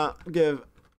 Give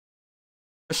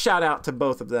a shout out to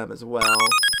both of them as well.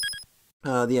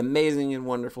 The amazing and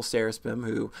wonderful Saris Pym,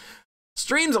 who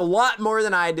streams a lot more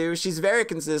than I do. She's very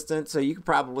consistent, so you could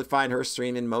probably find her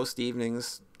streaming most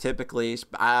evenings, typically.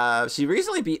 She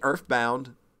recently beat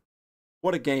Earthbound.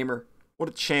 What a gamer. What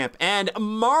a champ. And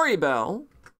Maribel,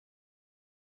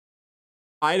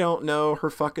 I don't know her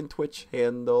fucking Twitch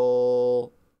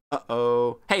handle.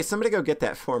 Uh-oh. Hey, somebody go get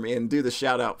that for me and do the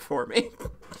shout out for me.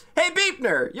 Hey,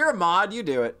 Beepner, you're a mod. You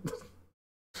do it.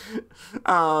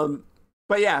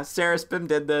 But yeah, Saris Pym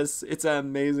did this. It's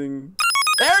amazing.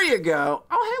 There you go.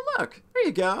 Oh, hey, look. There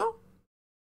you go.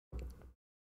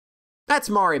 That's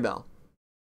Maribel.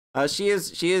 She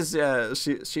is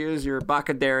your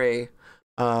Bakadere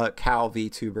cow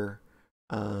VTuber.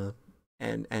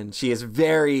 And she is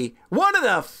one of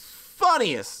the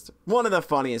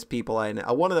funniest people I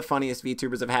know. One of the funniest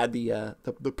VTubers I've had the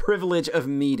privilege of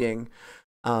meeting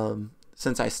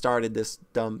since I started this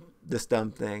dumb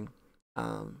thing.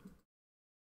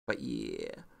 But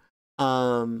yeah.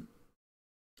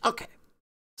 Okay.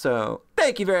 So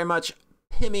thank you very much,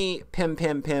 Pimmy Pim.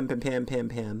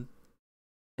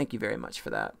 Thank you very much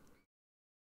for that.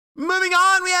 Moving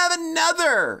on, we have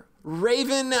another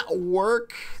Raven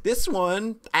work. This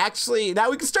one actually, now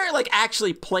we can start like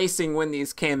actually placing when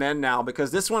these came in now,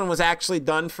 because this one was actually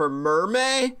done for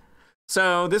Mermay.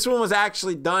 So this one was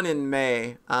actually done in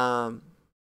May by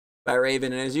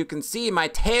Raven, and as you can see, my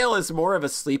tail is more of a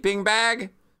sleeping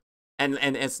bag, and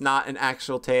it's not an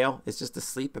actual tail, it's just a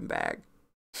sleeping bag.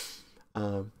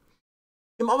 I'm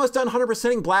almost done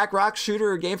 100%ing Black Rock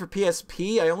Shooter, a game for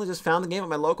PSP. I only just found the game at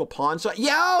my local pawn shop.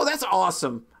 Yo, that's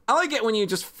awesome. I like it when you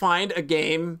just find a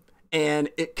game and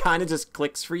it kind of just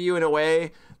clicks for you in a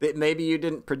way that maybe you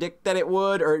didn't predict that it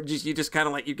would, or you just kind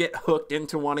of like you get hooked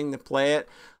into wanting to play it.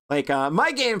 Like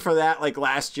my game for that, like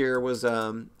last year, was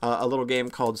a little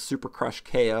game called Super Crush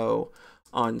KO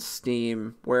on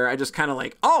Steam, where I just kind of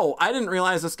like, oh, I didn't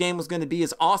realize this game was going to be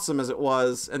as awesome as it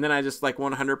was, and then I just like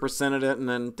 100%ed it and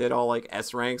then did all like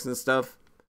S ranks and stuff.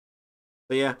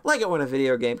 But yeah, I like it when a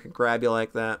video game can grab you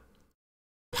like that.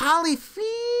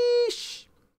 Polyfish.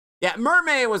 Yeah,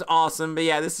 Mermaid was awesome, but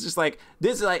yeah, this is like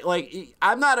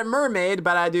I'm not a mermaid,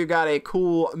 but I do got a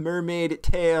cool mermaid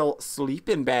tail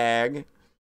sleeping bag.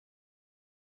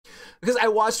 Because I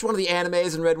watched one of the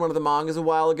animes and read one of the mangas a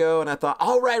while ago, and I thought,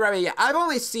 oh, right, yeah. I've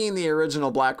only seen the original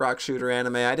Black Rock Shooter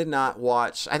anime. I did not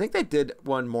watch, I think they did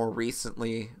one more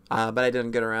recently, but I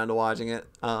didn't get around to watching it.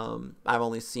 I've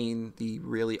only seen the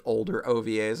really older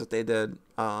OVAs that they did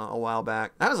a while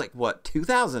back. That was like, what,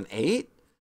 2008?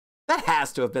 That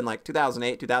has to have been like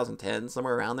 2008, 2010,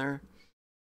 somewhere around there.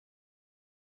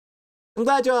 I'm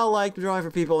glad you all like drawing for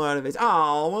people motivates.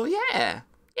 Oh, well, yeah.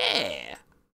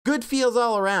 Good feels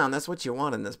all around. That's what you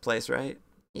want in this place, right?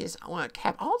 Yes, I want to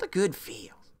cap all the good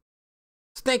feels.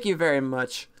 So thank you very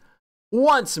much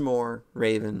once more,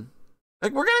 Raven.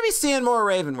 Like, we're going to be seeing more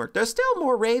Raven work. There's still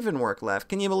more Raven work left.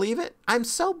 Can you believe it? I'm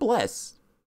so blessed.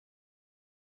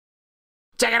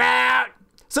 Check it out.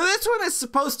 So this one is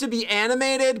supposed to be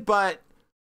animated, but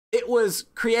it was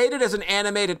created as an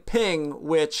animated ping,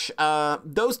 which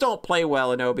those don't play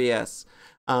well in OBS.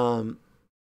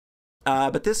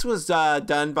 But this was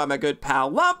done by my good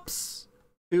pal Lumps,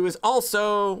 who is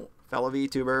also a fellow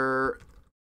VTuber.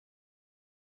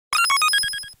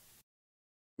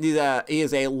 He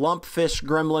is a lumpfish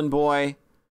gremlin boy.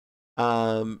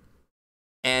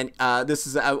 And this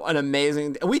is an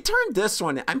amazing... We turned this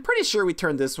one... I'm pretty sure we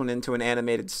turned this one into an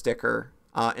animated sticker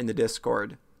in the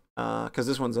Discord. Because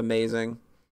this one's amazing.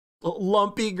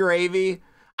 Lumpy Gravy.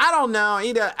 I don't know.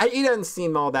 He doesn't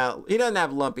seem all that. He doesn't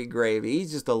have lumpy gravy.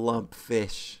 He's just a lump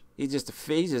fish. He's just a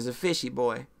fishy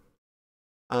boy.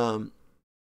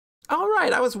 All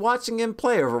right, I was watching him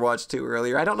play Overwatch 2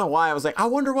 earlier. I don't know why. I was like, I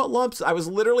wonder what Lumps... I was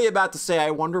literally about to say,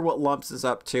 I wonder what Lumps is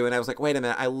up to. And I was like, wait a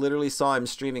minute. I literally saw him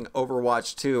streaming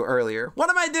Overwatch 2 earlier. What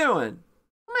am I doing?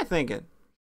 What am I thinking?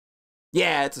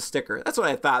 Yeah, it's a sticker. That's what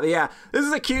I thought. But yeah, this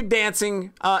is a cute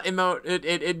dancing emote.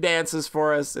 It dances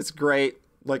for us. It's great.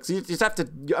 Like, so you just have to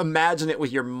imagine it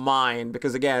with your mind.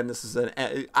 Because, again, this is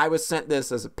I was sent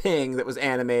this as a ping that was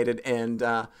animated. And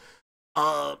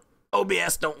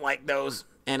OBS don't like those.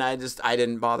 And I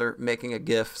didn't bother making a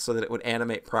GIF so that it would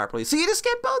animate properly. So you just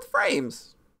get both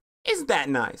frames. Isn't that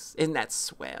nice? Isn't that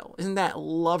swell? Isn't that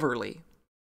loverly?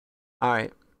 All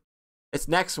right. This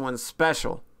next one's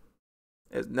special.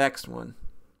 This next one.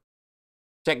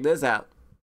 Check this out.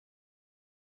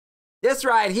 This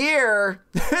right here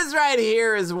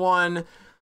is one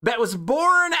that was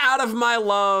born out of my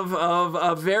love of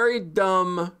a very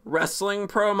dumb wrestling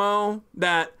promo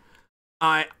that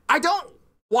I don't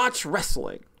watch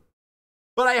wrestling,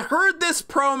 but I heard this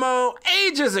promo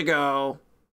ages ago,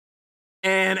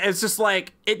 and it's just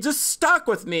like, it just stuck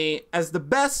with me as the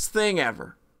best thing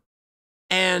ever.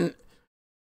 And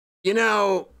you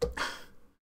know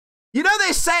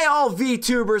they say all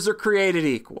VTubers are created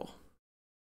equal,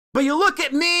 but you look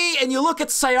at me and you look at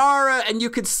Sayara and you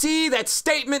can see that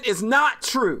statement is not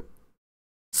true.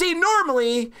 See,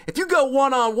 normally if you go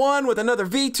one-on-one with another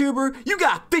VTuber, you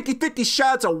got 50-50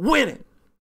 shots of winning.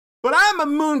 But I'm a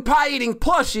moon pie eating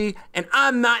plushie and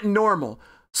I'm not normal.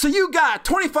 So you got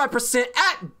 25%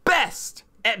 at best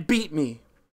at beat me.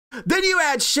 Then you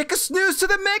add Shika Snooze to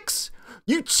the mix,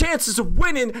 your chances of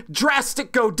winning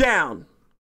drastic go down.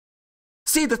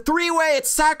 See, the three-way at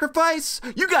Sacrifice,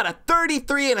 you got a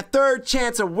 33 1/3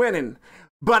 chance of winning.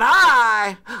 But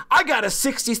I got a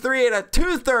 63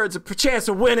 2/3 chance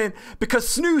of winning because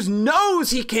Snooze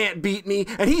knows he can't beat me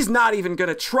and he's not even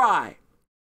gonna try.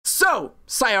 So,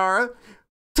 Sayara,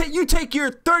 you take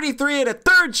your 33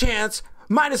 1/3 chance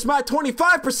minus my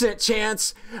 25%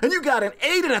 chance, and you got an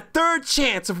 8 1/3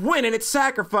 chance of winning at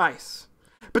Sacrifice.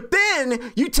 But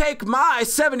then you take my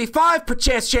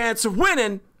 75% chance of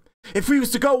winning if we was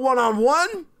to go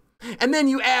one-on-one, and then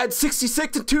you add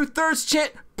 66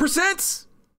 2/3%.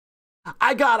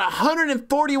 I got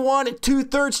 141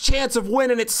 2/3 chance of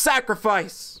winning at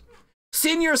Sacrifice.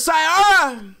 Senior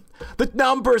Sayara, the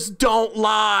numbers don't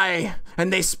lie,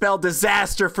 and they spell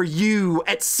disaster for you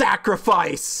at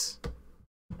Sacrifice.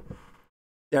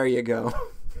 There you go.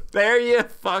 There you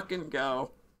fucking go.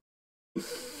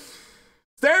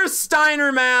 There's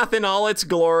Steiner math in all its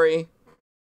glory.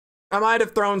 I might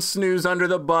have thrown Snooze under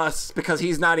the bus because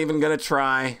he's not even gonna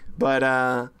try, but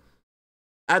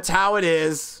that's how it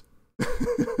is.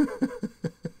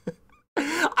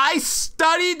 I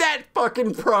studied that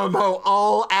fucking promo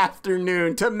all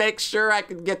afternoon to make sure I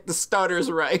could get the stutters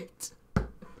right.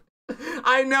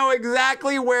 I know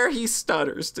exactly where he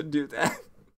stutters to do that.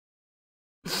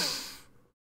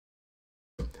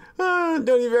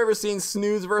 Don't you've ever seen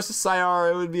Snooze versus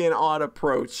Sayara? It would be an odd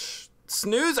approach.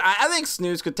 Snooze, I think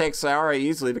Snooze could take Sayara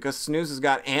easily because Snooze has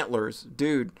got antlers.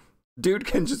 Dude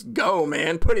can just go,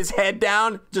 man. Put his head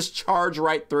down, just charge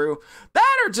right through.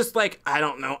 That or just like, I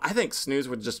don't know. I think Snooze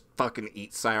would just fucking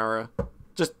eat Sayara.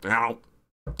 Just, out.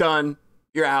 Done.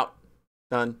 You're out.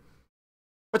 Done.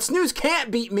 But Snooze can't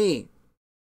beat me.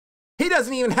 He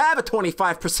doesn't even have a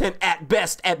 25% at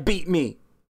best at beat me.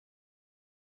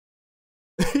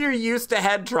 You're used to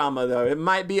head trauma, though. It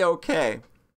might be okay.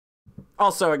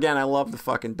 Also, again, I love the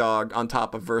fucking dog on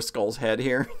top of Verskull's head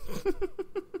here.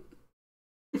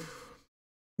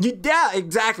 Yeah,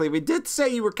 exactly. We did say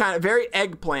you were kind of very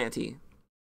eggplanty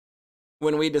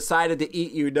when we decided to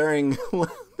eat you during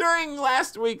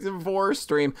last week's Vor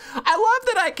stream. I love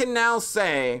that I can now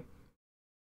say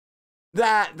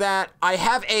that I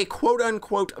have a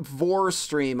quote-unquote Vor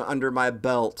stream under my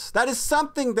belt. That is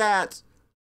something that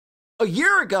a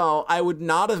year ago I would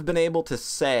not have been able to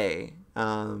say.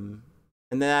 And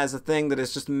that is a thing that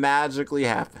has just magically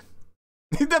happened.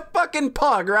 The fucking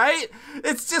pug, right?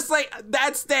 It's just like,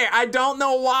 that's there. I don't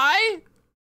know why.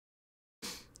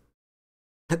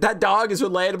 That dog is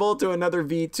relatable to another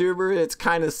VTuber. It's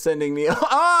kind of sending me,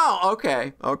 oh,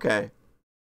 okay, okay.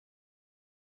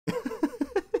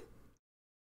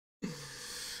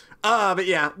 But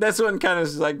yeah, this one kind of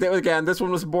is like, again, this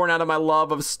one was born out of my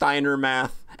love of Steiner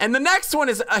math. And the next one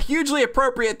is hugely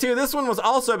appropriate too. This one was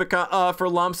also because, for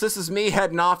Lumps. This is me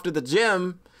heading off to the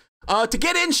gym to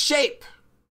get in shape.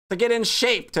 For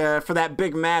that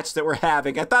big match that we're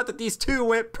having. I thought that these two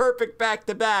went perfect back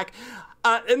to back.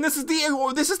 And this is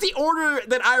the order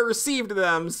that I received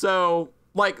them. So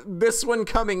like this one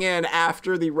coming in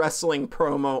after the wrestling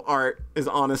promo art is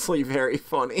honestly very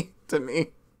funny to me.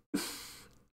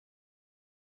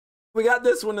 We got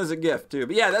this one as a gift too.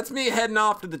 But yeah, that's me heading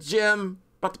off to the gym.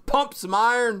 About to pump some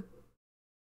iron.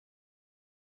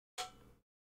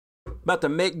 About to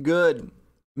make good.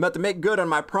 I'm about to make good on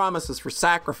my promises for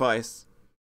sacrifice.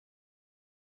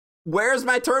 Where's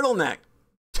my turtleneck?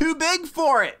 Too big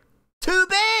for it. Too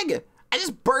big. I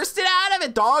just bursted out of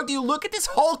it, dog. Do you look at this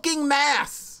hulking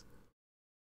mass?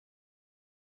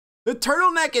 The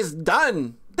turtleneck is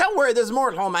done. Don't worry, there's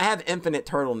more at home. I have infinite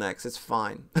turtlenecks. It's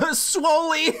fine.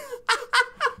 Swoley.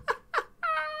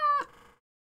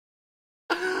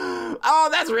 Oh,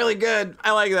 that's really good.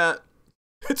 I like that.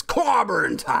 It's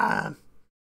clobbering time.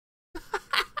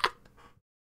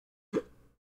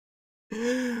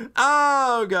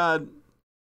 Oh God.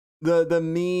 The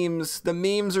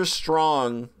memes are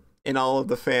strong in all of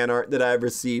the fan art that I've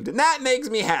received, and that makes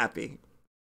me happy.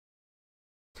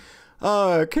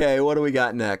 Okay, what do we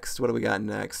got next? What do we got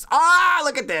next? Ah,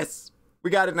 look at this.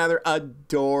 We got another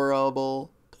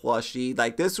adorable plushie.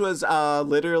 Like this was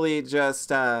literally just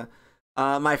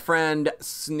my friend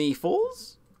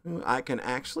Sneefles, who I can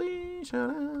actually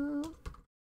shout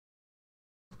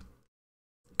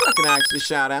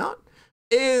out.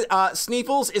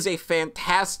 Sneefles is a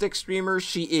fantastic streamer.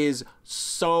 She is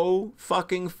so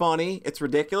fucking funny. It's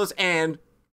ridiculous. And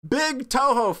big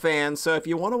Toho fan. So if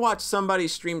you want to watch somebody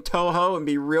stream Toho and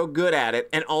be real good at it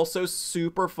and also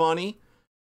super funny,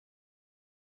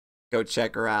 go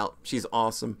check her out. She's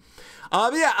awesome.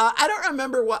 I don't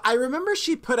remember what I remember.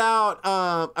 She put out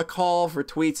a call for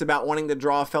tweets about wanting to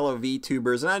draw fellow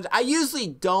VTubers, and I usually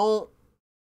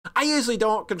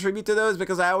don't contribute to those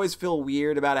because I always feel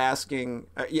weird about asking.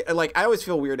 I always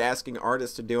feel weird asking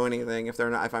artists to do anything if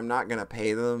I'm not gonna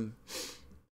pay them.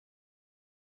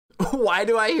 Why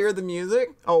do I hear the music?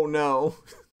 Oh no.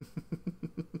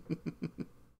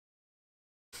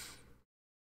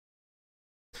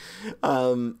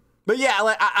 But yeah,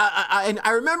 like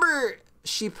I remember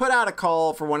she put out a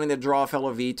call for wanting to draw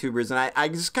fellow VTubers, and I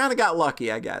just kind of got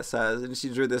lucky, I guess. And she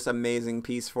drew this amazing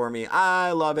piece for me.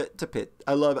 I love it to bits.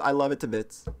 I love it to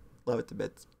bits. Love it to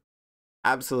bits.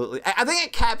 Absolutely. I think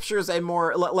it captures a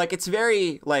more like it's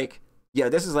very like, yeah,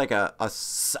 this is like a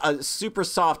super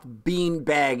soft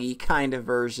beanbaggy kind of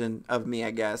version of me, I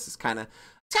guess. It's kind of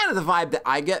the vibe that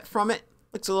I get from it.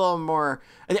 It's a little more,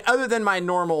 other than my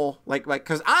normal, like,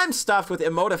 because I'm stuffed with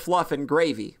emotive fluff and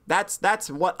gravy. That's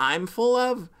what I'm full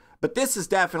of. But this is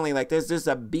definitely like, there's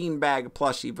a beanbag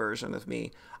plushie version of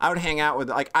me. I would hang out with,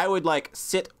 like, I would like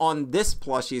sit on this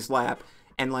plushie's lap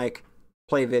and like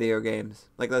play video games.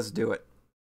 Like, let's do it.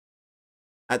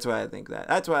 That's why I think that.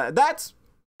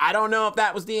 I don't know if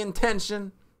that was the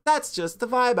intention. That's just the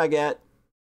vibe I get.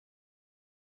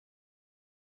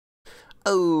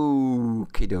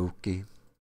 Okie dokie.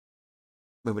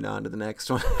 Moving on to the next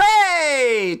one.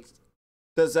 Hey!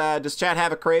 Does chat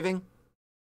have a craving?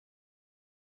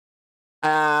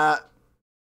 Do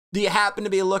you happen to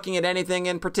be looking at anything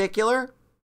in particular?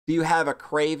 Do you have a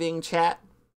craving, chat,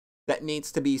 that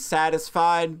needs to be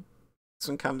satisfied? This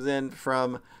one comes in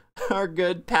from our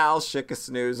good pal Shika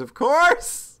Snooze, of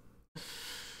course,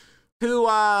 who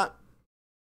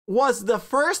was the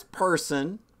first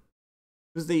person,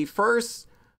 the first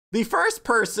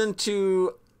person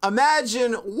to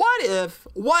imagine what if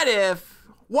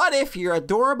your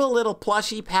adorable little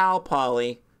plushy pal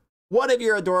Polly, what if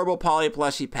your adorable Polly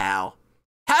plushy pal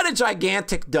had a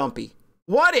gigantic dumpy?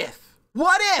 What if?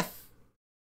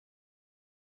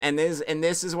 And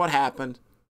this is what happened.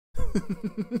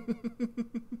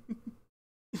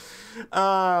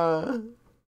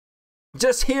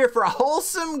 Just here for a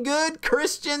wholesome, good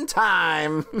Christian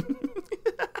time.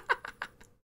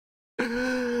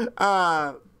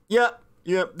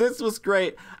 Yep, this was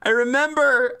great. I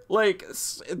remember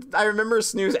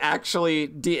Snooze actually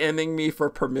DMing me for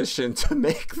permission to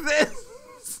make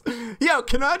this. Yo,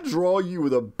 can I draw you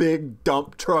with a big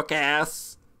dump truck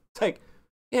ass? It's like,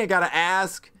 you ain't gotta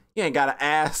ask.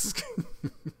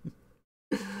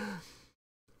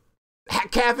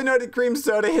 Caffeinated cream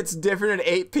soda hits different at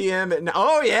 8 p.m.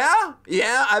 Oh yeah,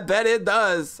 I bet it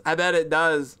does.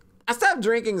 I stopped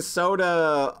drinking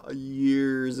soda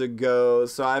years ago,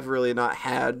 so I've really not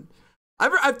had.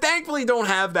 I thankfully don't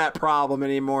have that problem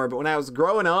anymore. But when I was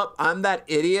growing up, I'm that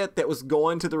idiot that was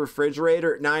going to the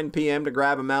refrigerator at 9 p.m. to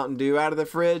grab a Mountain Dew out of the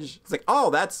fridge. It's like, oh,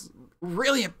 that's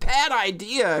really a bad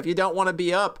idea if you don't want to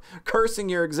be up cursing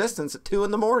your existence at 2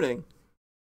 in the morning.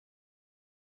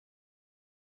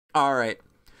 All right.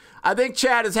 I think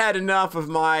Chad has had enough of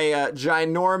my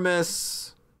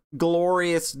ginormous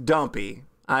glorious dumpy.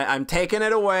 I'm taking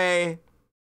it away.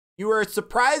 You are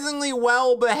surprisingly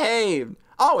well behaved.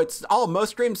 Oh,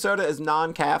 most cream soda is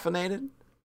non-caffeinated?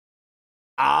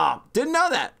 Ah, didn't know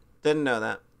that. Didn't know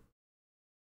that.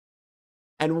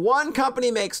 And one company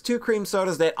makes 2 cream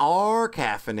sodas that are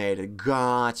caffeinated.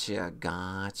 Gotcha.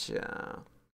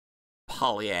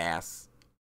 Polyass.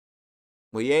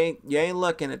 Well, you ain't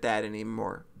looking at that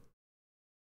anymore.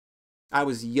 I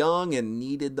was young and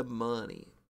needed the money.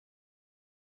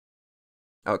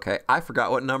 Okay, I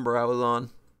forgot what number I was on.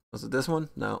 Was it this one?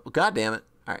 No. God damn it.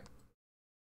 All right.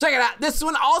 Check it out. This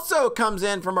one also comes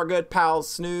in from our good pal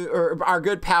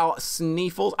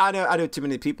Sneefles. I know too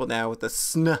many people now with the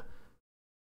sn.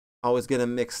 Always get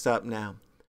them mixed up now.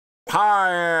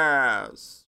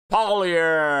 Piass.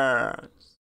 Polyass.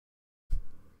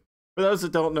 For those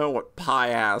that don't know what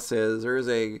Piass is, there is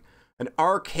an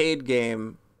arcade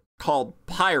game called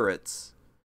Pirates.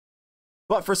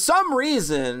 But for some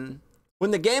reason, when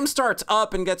the game starts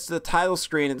up and gets to the title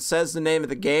screen and says the name of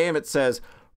the game, it says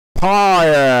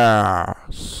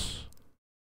Piass.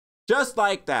 Just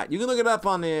like that. You can look it up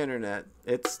on the internet.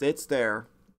 It's there.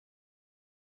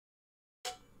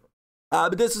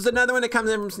 But this is another one that comes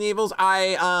in from Sneevils.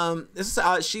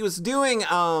 She was doing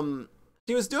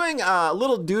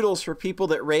little doodles for people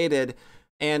that rated,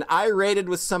 and I rated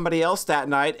with somebody else that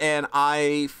night, and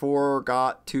I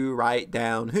forgot to write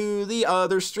down who the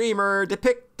other streamer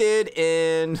depicted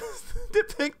in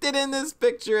this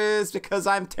picture is, because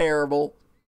I'm terrible.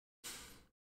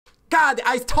 God,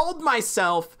 I told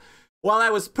myself while I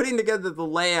was putting together the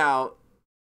layout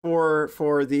for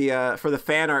the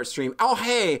fan art stream, oh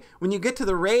hey, when you get to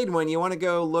the raid one, you want to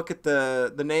go look at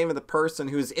the name of the person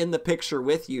who's in the picture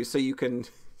with you, so you can.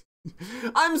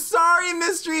 I'm sorry,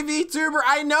 Mystery VTuber.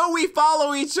 I know we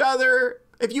follow each other.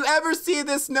 If you ever see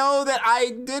this, know that I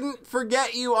didn't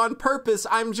forget you on purpose.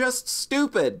 I'm just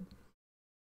stupid.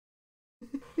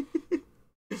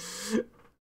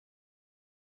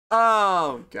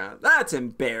 Oh god, that's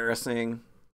embarrassing.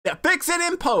 Yeah, fix it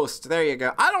in post. There you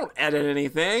go. I don't edit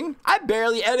anything. I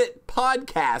barely edit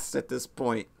podcasts at this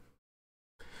point.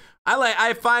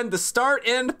 I find the start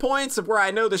end points of where I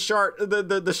know the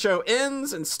show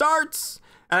ends and starts,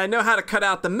 and I know how to cut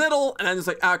out the middle, and I'm just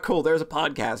like, ah, cool, there's a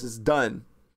podcast. It's done.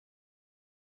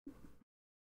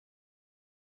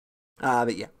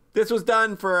 But yeah, this was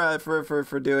done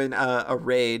for doing a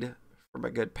raid for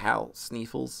my good pal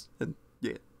Sneefles, and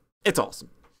yeah, it's awesome.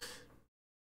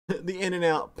 The in and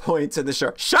out points in the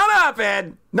shark. Shut up,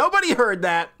 Ed! Nobody heard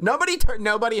that.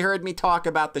 Nobody heard me talk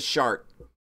about the shark.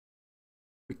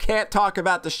 We can't talk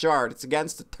about the shard. It's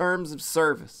against the terms of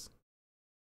service.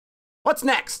 What's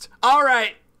next? All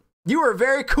right. You are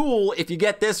very cool if you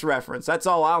get this reference. That's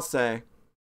all I'll say.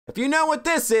 If you know what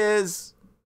this is,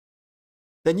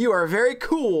 then you are very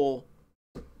cool.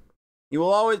 You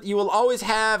will always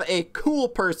have a cool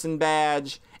person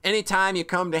badge anytime you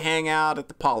come to hang out at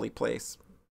the Poly Place.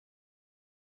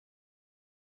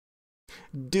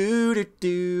 Do do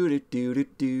do do do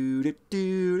do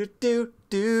do do do do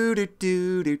do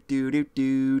do do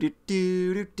do do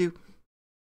do do.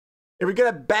 If we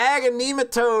get a bag of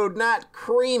nematode, not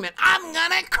cream it, I'm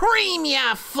gonna cream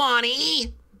ya,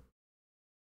 funny.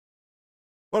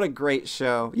 What a great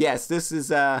show! Yes, this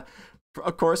is of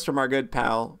course from our good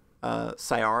pal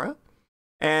Sayara.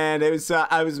 And it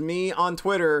was me on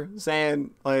Twitter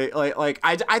saying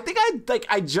I think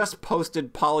I just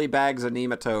posted polybags of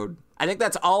nematode. I think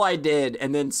that's all I did,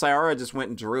 and then Sayara just went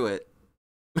and drew it.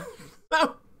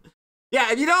 So,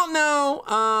 yeah, if you don't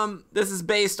know, this is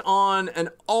based on an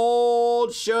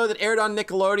old show that aired on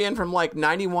Nickelodeon from like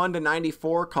 91 to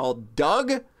 94 called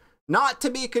Doug. Not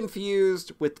to be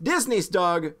confused with Disney's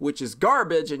Doug, which is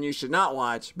garbage and you should not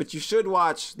watch, but you should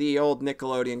watch the old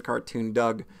Nickelodeon cartoon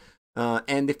Doug.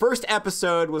 And the first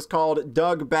episode was called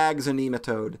Doug Bags a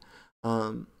Nematode.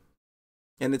 And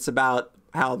it's about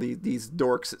how these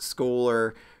dorks at school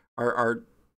are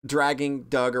dragging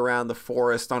Doug around the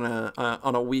forest on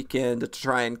a weekend to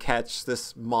try and catch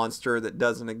this monster that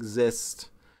doesn't exist.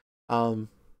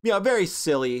 Very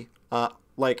silly,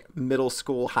 like middle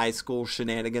school, high school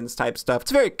shenanigans type stuff.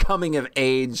 It's a very coming of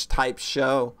age type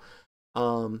show.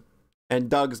 And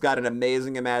Doug's got an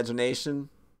amazing imagination.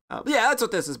 Yeah, that's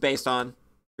what this is based on.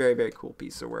 Very, very cool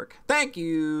piece of work. Thank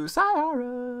you,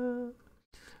 Sayara.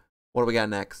 What do we got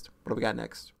next?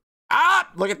 Ah,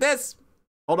 look at this.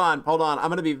 Hold on. I'm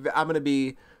gonna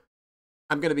be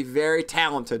very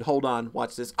talented. Hold on,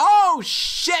 watch this. Oh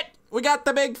shit! We got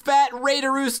the big fat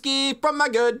Raiderooski from my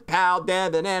good pal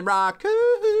Devin and Raccoon.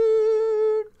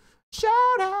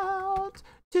 Shout out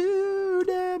to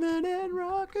Devin and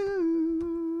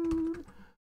Raccoon.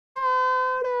 Shout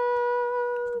out.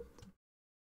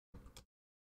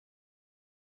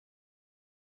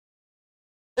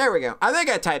 There we go. I think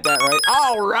I typed that right.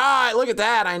 All right, look at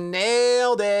that. I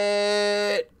nailed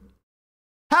it.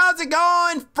 How's it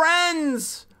going,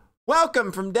 friends?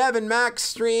 Welcome from Devin Max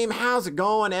stream. How's it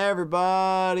going,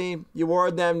 everybody? I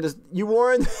warned them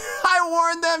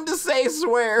to say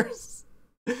swears.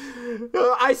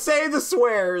 I say the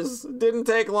swears. Didn't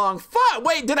take long. Fuck,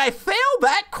 wait, did I fail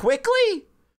that quickly?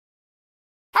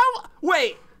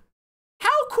 Wait,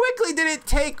 how quickly did it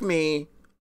take me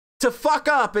to fuck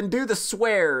up and do the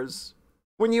swears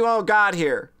when you all got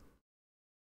here?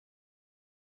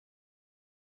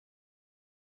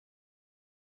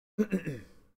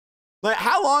 Like,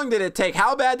 how long did it take?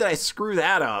 How bad did I screw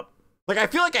that up? Like, I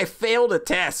feel like I failed a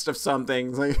test of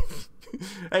something. Like,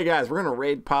 hey guys, we're gonna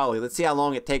raid Polly. Let's see how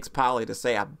long it takes Polly to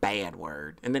say a bad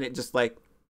word. And then it just like,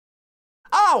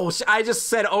 oh, I just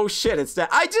said, oh shit, it's that.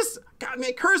 God,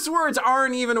 man, curse words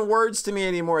aren't even words to me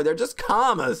anymore. They're just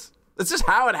commas. That's just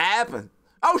how it happened.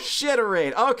 Oh shit, a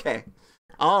raid. Okay.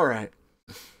 All right.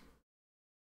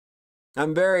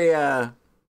 I'm very, well,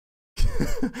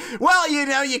 you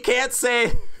know, you can't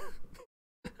say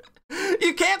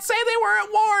they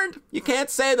weren't warned. You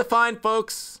can't say the fine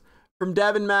folks from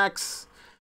Devin Max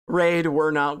raid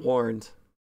were not warned.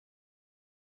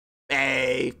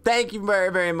 Hey, thank you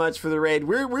very, very much for the raid.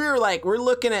 We're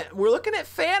looking at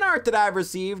fan art that I've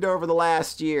received over the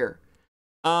last year.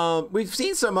 We've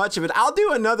seen so much of it. I'll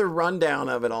do another rundown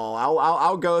of it all.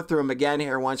 I'll go through them again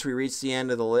here once we reach the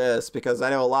end of the list, because I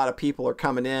know a lot of people are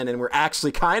coming in and we're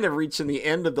actually kind of reaching the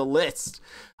end of the list.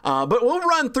 But we'll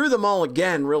run through them all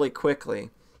again really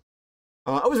quickly.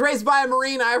 I was raised by a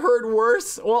Marine. I've heard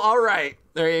worse. Well, all right.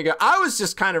 There you go. I was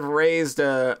just kind of raised,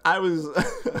 you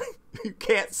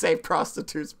can't say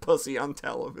prostitutes pussy on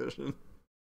television.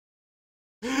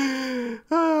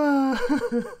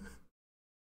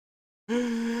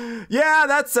 Yeah,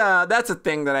 that's a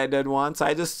thing that I did once.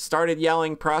 I just started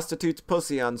yelling prostitutes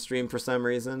pussy on stream for some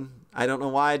reason. I don't know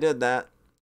why I did that.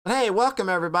 But hey, welcome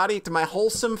everybody to my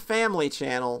wholesome family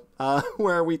channel,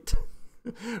 where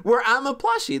I'm a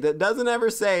plushie that doesn't ever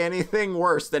say anything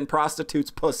worse than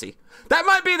prostitutes pussy. That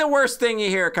might be the worst thing you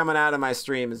hear coming out of my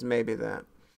stream, is maybe that.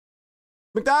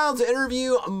 McDonald's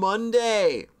interview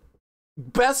Monday.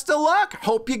 Best of luck.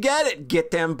 Hope you get it.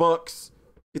 Get them books.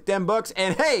 Get them books.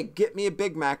 And hey, get me a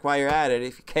Big Mac while you're at it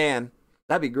if you can.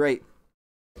 That'd be great.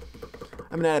 I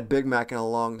haven't had a Big Mac in a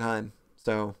long time,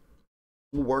 so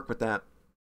we'll work with that.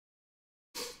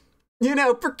 You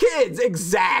know, for kids,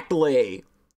 exactly.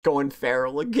 Going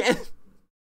feral again.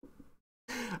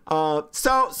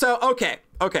 Okay.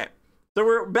 So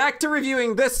we're back to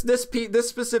reviewing this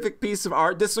specific piece of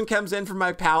art. This one comes in from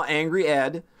my pal Angry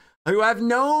Ed, who I've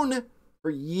known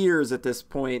for years at this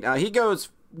point. He goes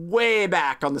way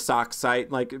back on the Socks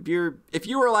site. Like if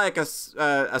you were like a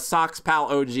Socks pal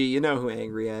OG, you know who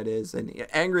Angry Ed is, and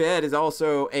Angry Ed is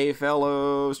also a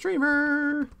fellow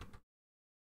streamer.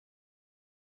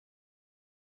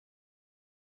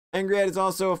 Angry Ed is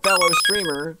also a fellow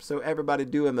streamer, so everybody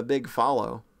do him a big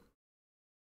follow.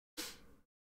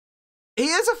 He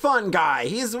is a fun guy.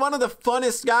 He's one of the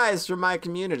funnest guys from my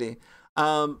community.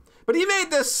 But he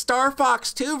made this Star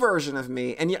Fox 2 version of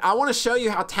me, and I want to show you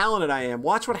how talented I am.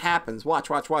 Watch what happens. Watch.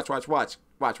 See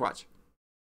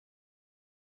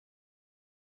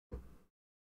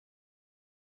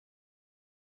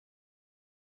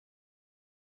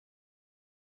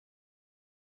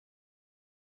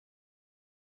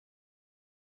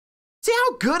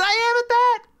how good I am at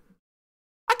that?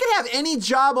 I could have any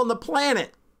job on the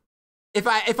planet.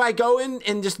 If I go in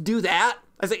and just do that,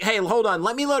 I say, hey, hold on,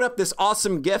 let me load up this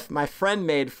awesome GIF my friend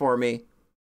made for me.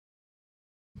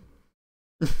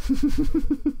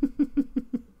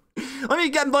 Let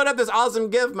me load up this awesome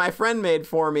GIF my friend made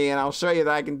for me, and I'll show you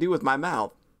that I can do with my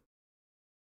mouth.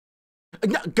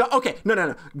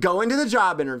 No. Go into the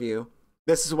job interview.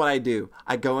 This is what I do.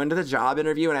 I go into the job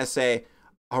interview and I say,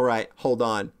 all right, hold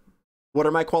on. What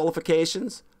are my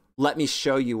qualifications? Let me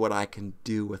show you what I can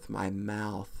do with my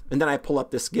mouth. And then I pull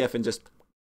up this GIF and just...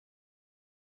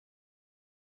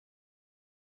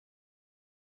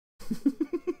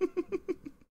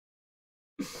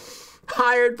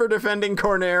 Hired for defending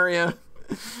Corneria.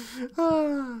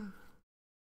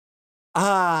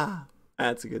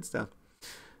 That's good stuff.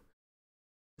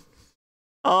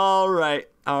 All right.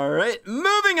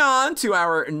 Moving on to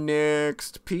our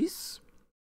next piece.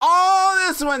 Oh,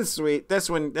 this one's sweet. This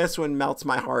one melts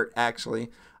my heart, actually.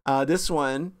 This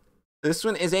one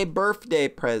is a birthday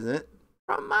present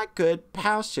from my good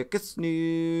pal Shika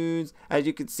Snooze. As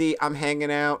you can see, I'm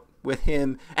hanging out with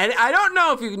him. And I don't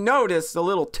know if you noticed the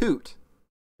little toot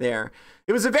there.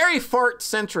 It was a very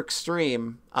fart-centric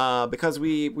stream because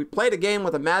we played a game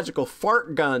with a magical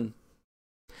fart gun.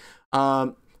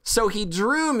 So he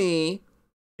drew me.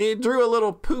 He drew a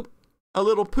little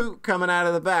poop coming out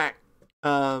of the back.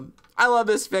 I love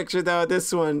this picture though.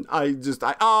 This one,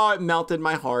 it melted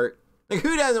my heart. Like,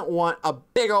 who doesn't want a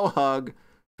big old hug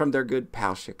from their good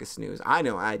pal Shika Snooze? I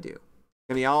know I do.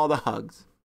 Give me all the hugs.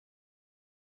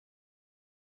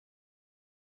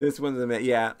 This one's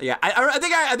yeah.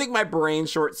 I think my brain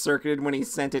short circuited when he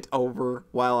sent it over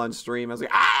while on stream. I was like,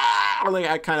 ah! Like,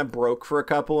 I kind of broke for a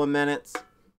couple of minutes.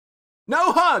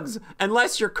 No hugs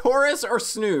unless you're Chorus or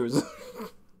Snooze.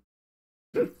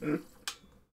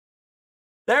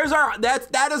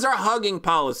 That is our hugging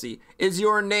policy. Is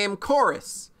your name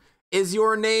Chorus? Is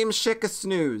your name Shika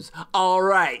Snooze? All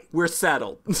right, we're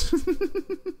settled.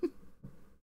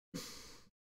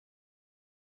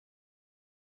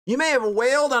 You may have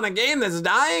wailed on a game that's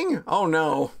dying? Oh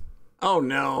no. Oh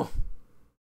no.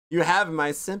 You have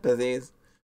my sympathies.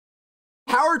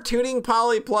 How are Tuning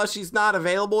Poly plushies not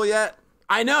available yet?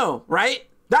 I know, right?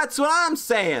 That's what I'm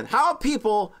saying. How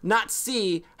people not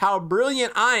see how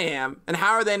brilliant I am, and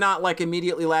how are they not like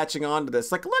immediately latching onto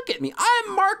this? Like, look at me.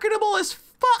 I'm marketable as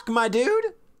fuck, my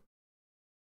dude.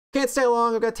 Can't stay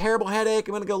long. I've got a terrible headache.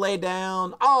 I'm gonna go lay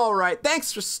down. All right.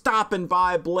 Thanks for stopping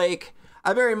by, Blake.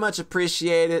 I very much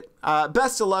appreciate it.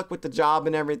 Best of luck with the job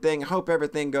and everything. I hope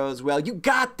everything goes well. You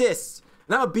got this.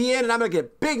 And I'm gonna be in and I'm gonna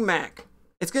get Big Mac.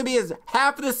 It's gonna be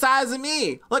half the size of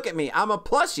me. Look at me. I'm a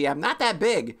plushie. I'm not that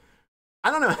big.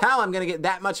 I don't know how I'm gonna get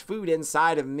that much food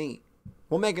inside of me.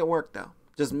 We'll make it work though.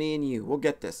 Just me and you. We'll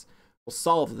get this. We'll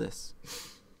solve this.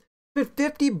 Spent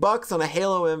 $50 on a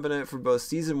Halo Infinite for both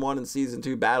Season 1 and Season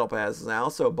 2 Battle Passes. I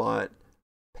also bought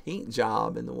Paint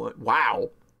Job in the one. Wow.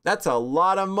 That's a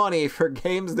lot of money for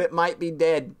games that might be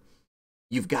dead.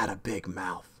 You've got a big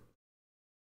mouth.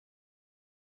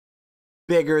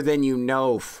 Bigger than you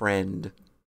know, friend.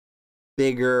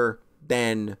 Bigger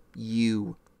than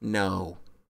you know.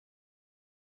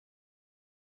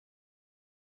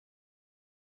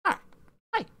 All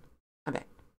right. Hi. I'm back.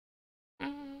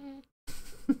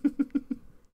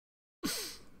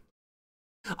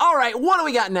 All right, what do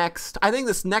we got next? I think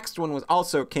this next one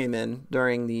also came in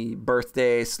during the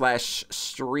birthday /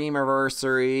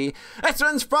 streamiversary. This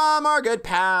one's from our good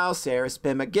pal Sarah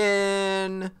Spim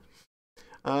again.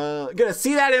 Gonna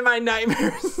see that in my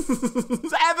nightmares.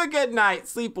 Have a good night.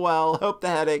 Sleep well. Hope the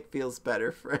headache feels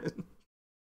better, friend.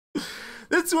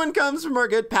 This one comes from our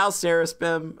good pal Sarah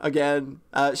Spim again.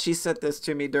 She sent this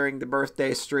to me during the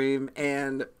birthday stream,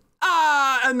 and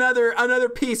another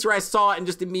piece where I saw it and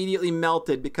just immediately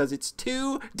melted because it's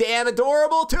too damn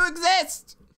adorable to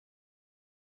exist.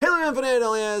 Halo Infinite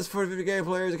only has 450 game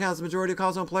players. It counts the majority of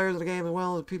calls on players in the game as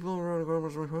well as people around the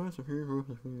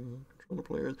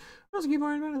players. Also keep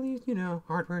worrying about at least,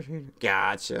 hardware.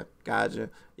 Gotcha.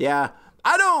 Yeah,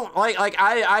 I don't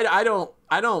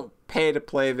I don't pay to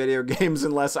play video games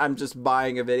unless I'm just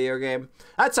buying a video game.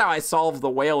 That's how I solve the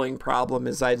whaling problem.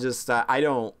 Is I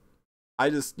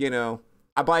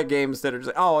buy games that are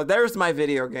just, oh, there's my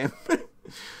video game.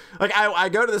 Like, I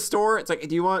go to the store, it's like,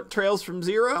 do you want Trails from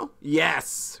Zero?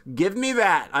 Yes, give me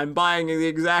that. I'm buying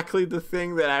exactly the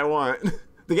thing that I want.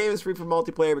 The game is free for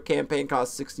multiplayer, but campaign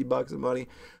costs $60 of money.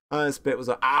 Spit was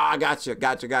like, gotcha.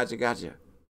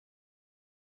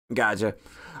 Yeah,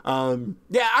 I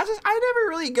never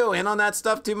really go in on that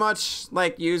stuff too much.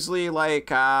 Like, usually,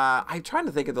 like, I'm trying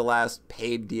to think of the last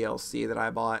paid DLC that I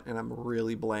bought, and I'm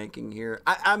really blanking here.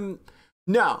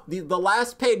 No, the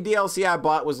last paid DLC I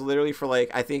bought was literally for,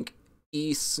 like, I think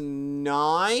Ys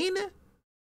 9,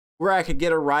 where I could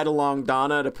get a ride-along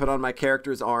Donna to put on my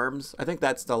character's arms. I think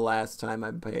that's the last time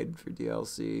I paid for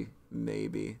DLC,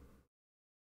 maybe.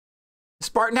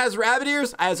 Spartan has rabbit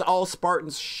ears, as all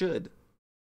Spartans should.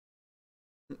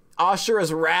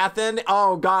 Ashura's Wrath ending?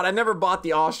 Oh god, I never bought the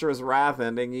Ashura's Wrath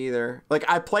ending either. Like,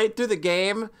 I played through the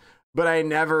game, but I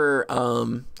never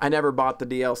bought the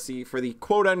DLC for the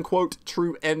quote-unquote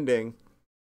true ending.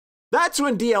 That's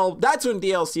when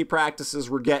DLC practices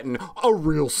were getting a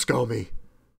real scummy.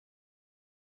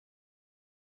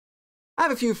 I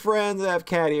have a few friends that have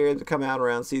cat ears that come out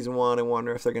around Season 1 and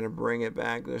wonder if they're going to bring it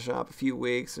back to the shop a few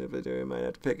weeks. If they do, I might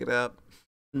have to pick it up.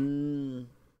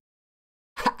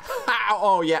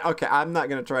 Oh, yeah, okay. I'm not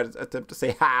going to try to attempt to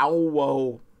say how.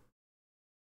 Whoa.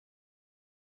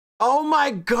 Oh my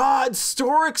god,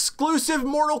 store exclusive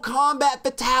Mortal Kombat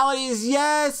fatalities.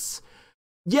 Yes.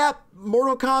 Yep,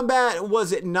 Mortal Kombat,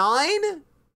 was it 9?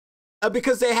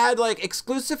 Because they had like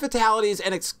exclusive fatalities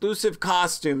and exclusive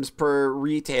costumes per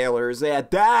retailers.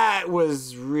 That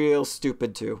was real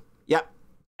stupid too. Yep.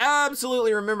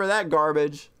 Absolutely remember that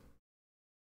garbage.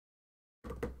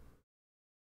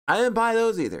 I didn't buy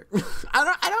those either.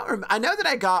 I know that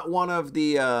I got one of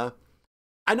the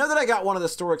I know that I got one of the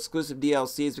store exclusive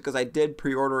DLCs because I did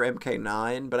pre-order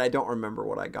MK9, but I don't remember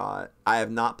what I got. I have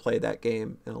not played that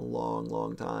game in a long,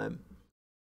 long time.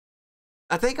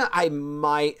 I think I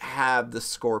might have the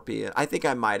Scorpion. I think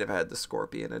I might have had the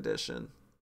Scorpion edition.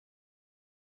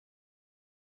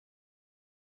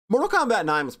 Mortal Kombat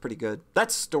 9 was pretty good.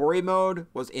 That story mode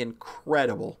was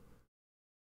incredible.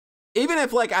 Even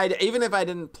if I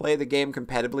didn't play the game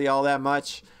competitively all that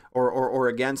much or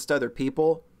against other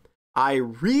people, I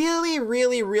really,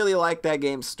 really, really like that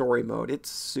game's story mode. It's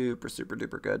super, super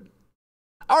duper good.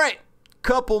 All right,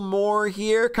 couple more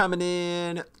here coming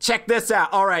in. Check this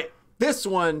out. All right, this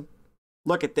one,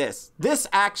 look at this. This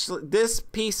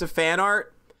piece of fan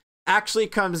art actually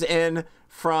comes in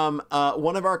from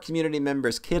one of our community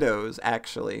members, Kiddos,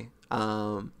 actually.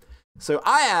 So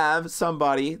I have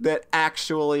somebody that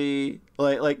actually,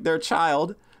 like their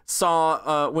child,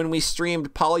 saw when we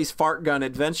streamed Polly's Fart Gun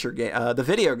Adventure game, the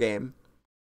video game.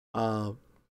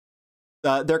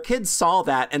 Their kids saw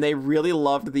that and they really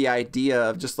loved the idea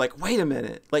of just like, wait a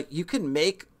minute, like you can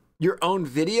make your own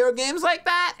video games like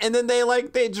that, and then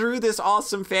they drew this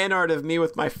awesome fan art of me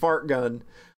with my fart gun,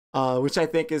 which I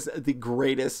think is the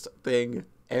greatest thing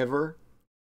ever.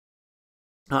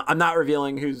 I'm not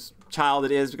revealing whose child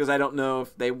it is because I don't know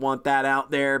if they want that out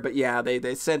there, but yeah,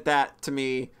 they sent that to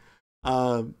me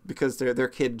because their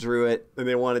kid drew it and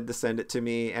they wanted to send it to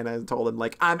me, and I told them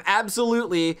like I am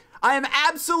absolutely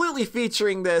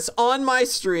featuring this on my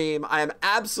stream. I am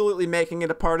absolutely making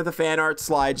it a part of the fan art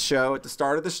slideshow at the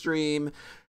start of the stream.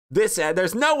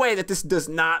 There's no way that this does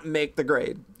not make the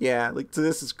grade. Yeah, like so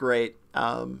this is great.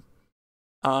 The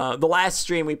last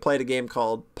stream we played a game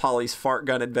called Polly's Fart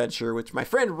Gun Adventure, which my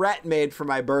friend Rhett made for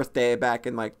my birthday back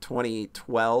in like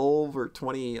 2012 or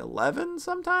 2011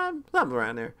 sometime, something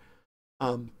around there.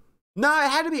 No,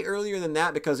 it had to be earlier than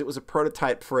that because it was a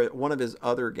prototype for one of his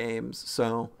other games.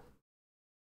 So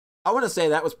I want to say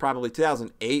that was probably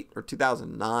 2008 or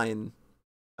 2009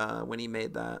 when he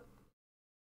made that.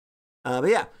 But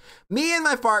yeah, me and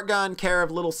my fart gun, care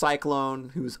of Little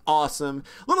Cyclone, who's awesome.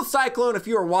 Little Cyclone, if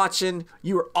you are watching,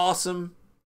 you are awesome.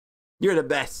 You're the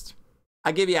best.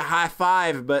 I give you a high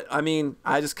five, but I mean,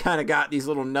 I just kind of got these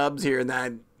little nubs here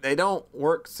and they don't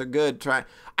work so good. I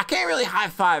can't really high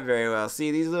five very well. See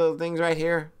these little things right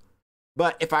here?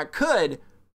 But if I could,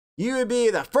 you would be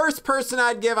the first person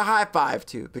I'd give a high five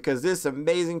to because this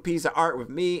amazing piece of art with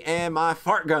me and my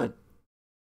fart gun.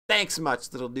 Thanks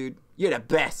much, little dude. You're the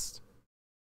best.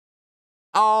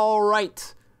 All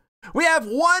right, we have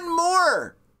one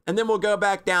more, and then we'll go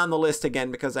back down the list again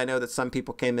because I know that some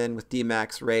people came in with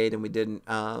D-Max Raid and we didn't,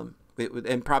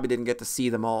 and probably didn't get to see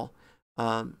them all.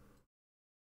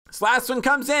 This last one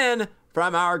comes in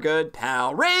from our good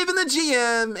pal Raven the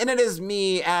GM, and it is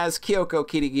me as Kyoko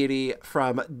Kirigiri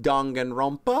from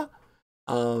Danganronpa.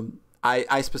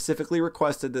 I specifically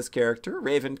requested this character.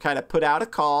 Raven kind of put out a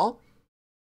call.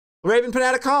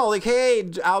 Like,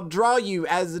 hey, I'll draw you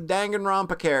as the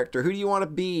Danganronpa character. Who do you want to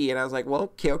be? And I was like,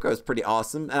 well, Kyoko's pretty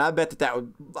awesome. And I bet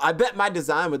my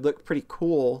design would look pretty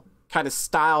cool, kind of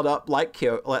styled up like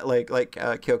Kyoko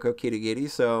Kirigiri.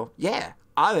 So yeah,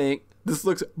 I think this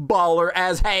looks baller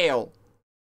as hell.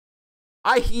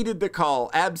 I heeded the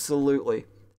call, absolutely.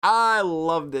 I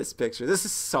love this picture. This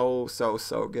is so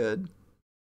good.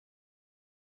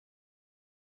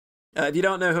 If you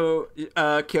don't know who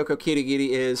Kyoko Kirigiri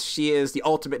is, she is the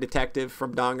ultimate detective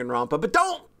from Danganronpa. But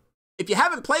if you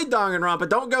haven't played Danganronpa,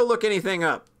 don't go look anything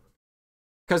up.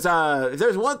 Because if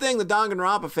there's one thing the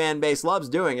Danganronpa fan base loves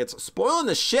doing, it's spoiling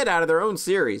the shit out of their own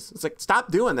series. It's like, stop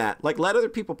doing that. Like, let other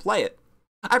people play it.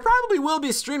 I probably will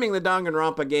be streaming the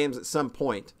Danganronpa games at some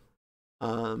point.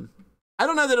 I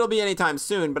don't know that it'll be anytime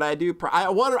soon, but I know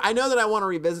that I want to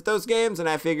revisit those games, and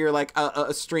I figure like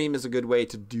a stream is a good way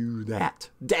to do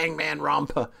that.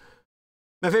 Danganronpa.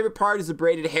 My favorite part is the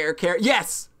braided hair carrot.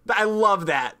 Yes, I love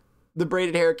that. The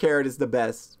braided hair carrot is the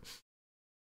best.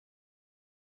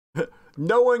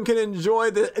 No one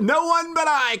but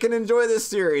I can enjoy this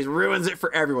series. Ruins it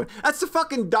for everyone. That's the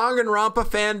fucking Danganronpa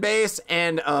fan base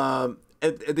and the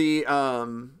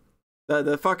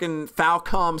fucking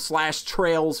Falcom /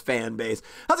 Trails fan base.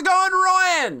 How's it going,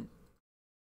 Ryan?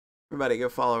 Everybody go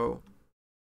follow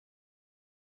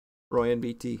Ryan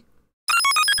BT.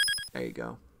 There you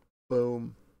go.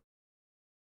 Boom.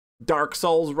 Dark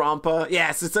Souls Rampa.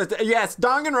 Yes, yes,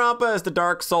 Danganronpa is the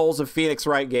Dark Souls of Phoenix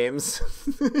Wright games.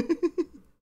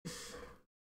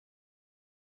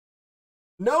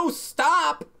 No,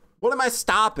 stop! What am I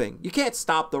stopping? You can't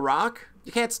stop the Rock.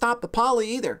 You can't stop the Polly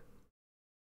either.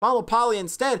 Follow Polly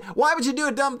instead. Why would you do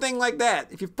a dumb thing like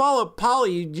that? If you follow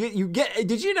Polly, you get...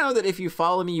 Did you know that if you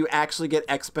follow me, you actually get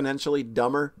exponentially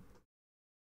dumber?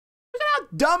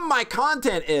 dumb my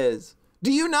content is.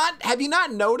 Have you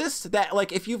not noticed that,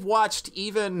 like, if you've watched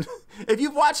even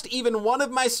one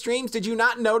of my streams, did you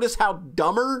not notice how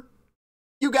dumber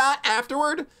you got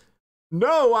afterward?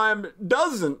 No,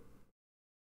 doesn't.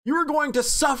 You are going to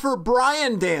suffer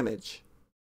Brian damage.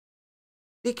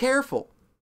 Be careful.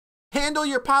 Handle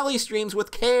your poly streams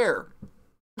with care.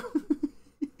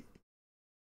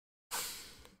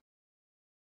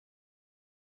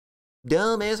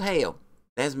 Dumb as hell.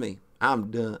 That's me.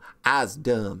 I'm dumb. I's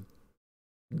dumb.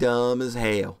 Dumb as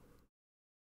hell.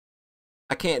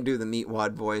 I can't do the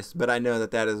meatwad voice, but I know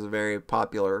that that is a very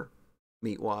popular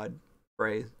meatwad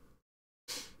phrase.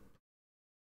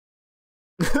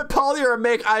 Poly or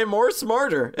make I more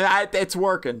smarter. It's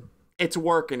working. It's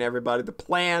working, everybody. The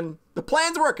plan's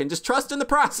working. Just trust in the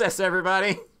process,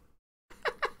 everybody.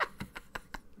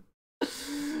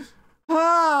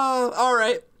 Oh, all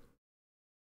right.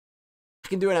 I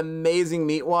can do an amazing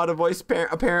meatwad voice,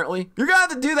 apparently. You're gonna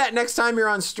have to do that next time you're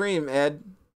on stream, Ed.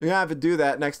 You're gonna have to do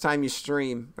that next time you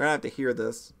stream. We're gonna have to hear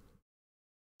this.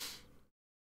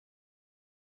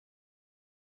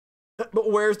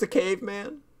 But where's the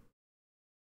caveman?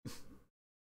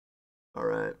 All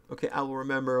right. Okay, I will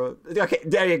remember. Okay,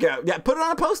 there you go. Yeah, put it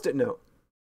on a Post-it note.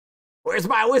 Where's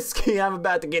my whiskey?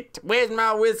 Where's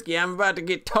my whiskey? I'm about to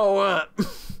get tore up.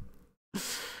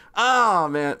 Oh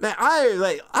man,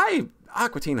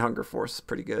 Aqua Teen Hunger Force is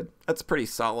pretty good. That's pretty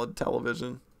solid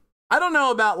television. I don't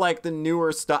know about like the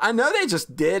newer stuff. I know they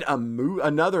just did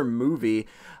another movie.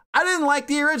 I didn't like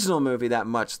the original movie that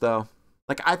much though.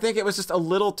 Like, I think it was just a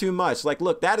little too much. Like,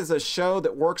 look, that is a show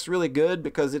that works really good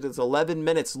because it is 11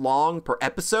 minutes long per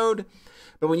episode.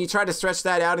 But when you try to stretch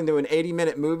that out into an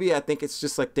 80-minute movie, I think it's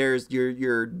just like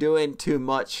you're doing too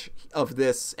much of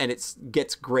this, and it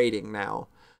gets grating now.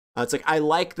 It's like, I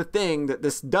like the thing that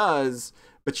this does,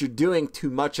 but you're doing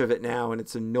too much of it now, and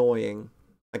it's annoying.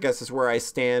 I guess that's where I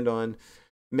stand on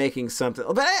making something.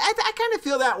 But I kind of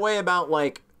feel that way about,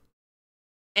 like,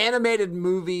 animated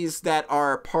movies that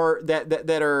are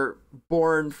that are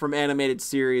born from animated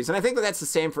series. And I think that that's the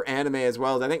same for anime as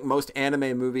well. I think most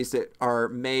anime movies that are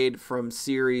made from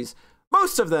series,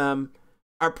 most of them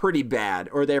are pretty bad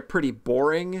or they're pretty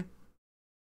boring.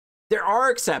 There are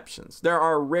exceptions. There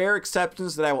are rare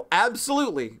exceptions that I will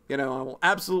absolutely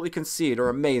concede are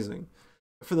amazing.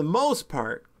 For the most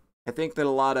part, I think that a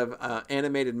lot of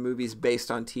animated movies based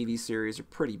on TV series are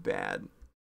pretty bad.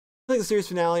 Like a series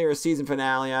finale or a season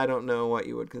finale, I don't know what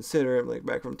you would consider. Like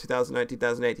back from 2019,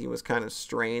 2018 was kind of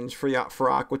strange for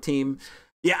Aqua Team.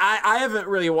 Yeah, I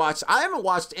haven't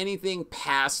watched anything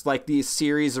past like the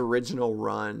series original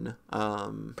run.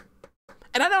 And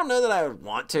I don't know that I would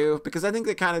want to, because I think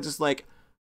they kind of just like,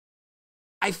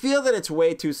 I feel that it's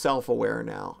way too self-aware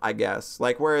now, I guess.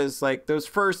 Like, whereas like those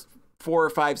first 4 or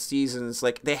 5 seasons,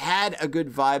 like they had a good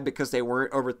vibe because they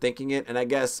weren't overthinking it. And I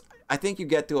think you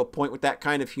get to a point with that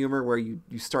kind of humor where you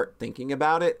start thinking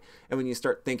about it. And when you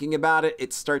start thinking about it,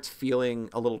 it starts feeling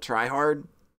a little try hard.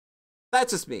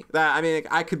 That's just me. I mean,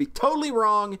 I could be totally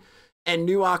wrong, and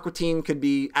New Aqua Teen could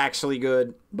be actually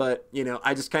good. But, you know,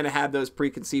 I just kind of have those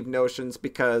preconceived notions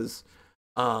because,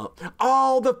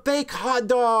 oh, the fake hot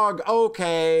dog.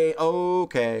 Okay.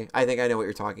 I think I know what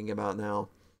you're talking about now.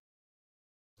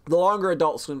 The longer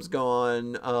Adult Swim's go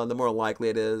on, the more likely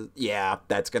it is. Yeah,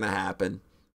 that's going to happen.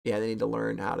 Yeah, they need to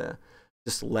learn how to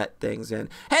just let things in.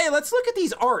 Hey, let's look at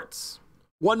these arts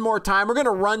one more time. We're going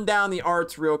to run down the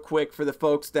arts real quick for the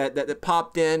folks that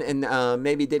popped in and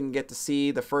maybe didn't get to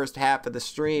see the first half of the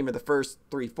stream or the first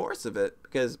 3/4 of it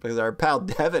because our pal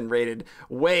Devin rated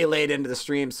way late into the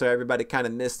stream, so everybody kind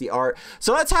of missed the art.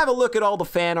 So let's have a look at all the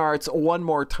fan arts one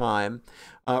more time.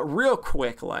 Real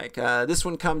quick, this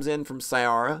one comes in from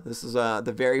Sayara. This is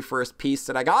the very first piece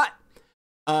that I got.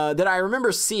 That I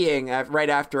remember seeing right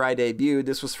after I debuted.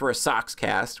 This was for a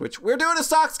Soxcast, which we're doing a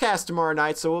Soxcast tomorrow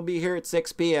night, so we'll be here at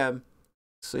 6 p.m.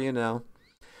 So you know.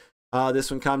 This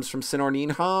one comes from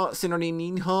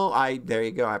Sinoninho. There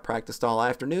you go. I practiced all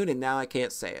afternoon, and now I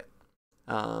can't say it.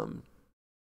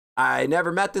 I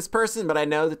never met this person, but I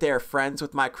know that they are friends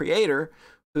with my creator,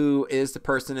 who is the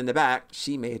person in the back.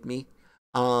 She made me.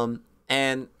 And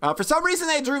for some reason,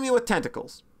 they drew me with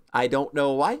tentacles. I don't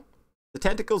know why. The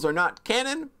tentacles are not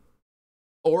canon,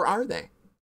 or are they?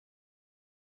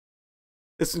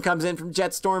 This one comes in from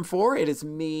Jetstorm 4. It is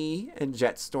me and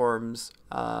Jetstorm's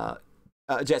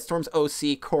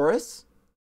OC chorus.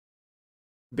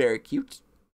 Very cute.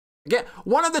 Again,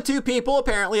 one of the 2 people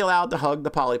apparently allowed to hug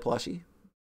the Polly plushie.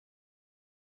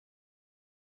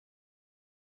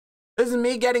 This is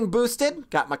me getting boosted.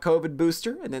 Got my COVID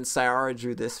booster, and then Sayara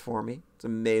drew this for me. It's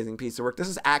an amazing piece of work. This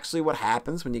is actually what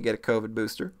happens when you get a COVID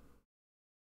booster.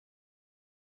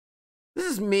 This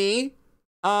is me.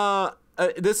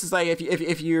 This is like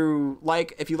if you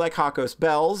like Hakos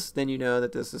Bells, then you know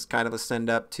that this is kind of a send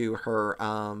up to her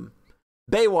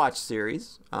Baywatch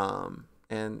series.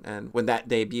 And when that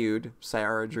debuted,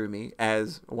 Sayara drew me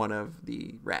as one of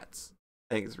the rats.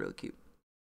 I think it's really cute.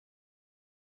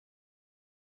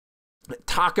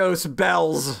 Tacos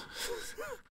Bells.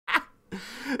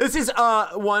 This is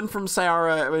one from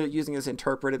Sayara using his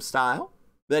interpretive style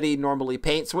that he normally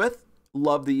paints with.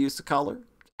 Love the use of color.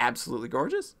 Absolutely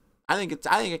gorgeous. I think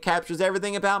it captures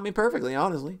everything about me perfectly,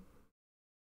 honestly.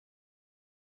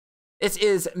 This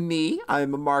is me.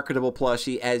 I'm a marketable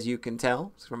plushie, as you can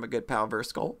tell. It's from a good pal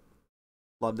Verskull.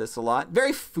 Love this a lot.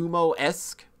 Very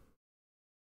Fumo-esque.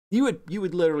 You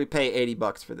would literally pay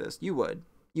 $80 for this. You would.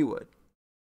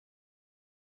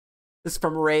 This is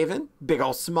from Raven. Big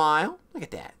old smile. Look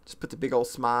at that. Just put the big old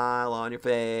smile on your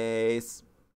face.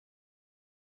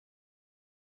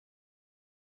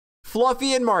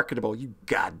 Fluffy and marketable. You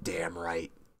goddamn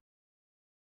right.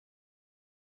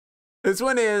 This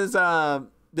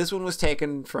one was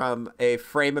taken from a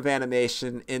frame of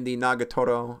animation in the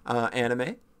Nagatoro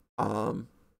anime.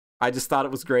 I just thought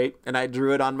it was great, and I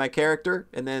drew it on my character,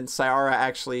 and then Sayara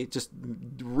actually just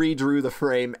redrew the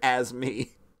frame as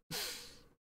me.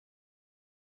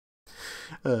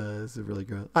 This is really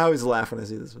gross. I always laugh when I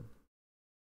see this one.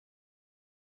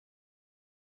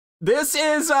 This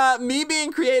is me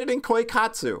being created in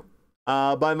Koikatsu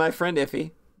by my friend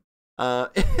Iffy.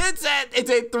 It's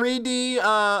a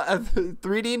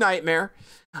 3D nightmare,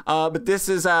 but this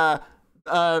is like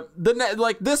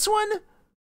this one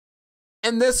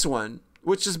and this one,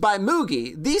 which is by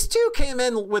Mugi. These two came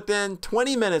in within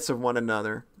 20 minutes of one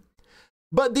another,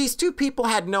 but these two people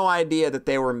had no idea that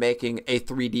they were making a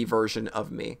 3D version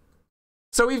of me.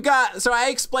 So I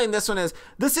explained this one as,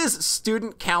 this is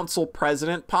student council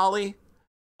president Polly,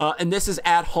 and this is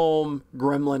at home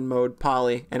gremlin mode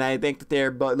Polly, and I think that they're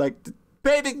like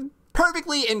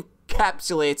perfectly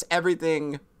encapsulates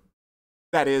everything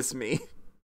that is me.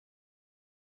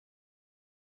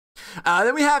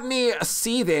 Then we have me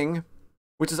seething,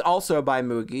 which is also by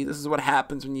Mugi. This is what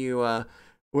happens when you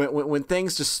when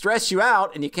things just stress you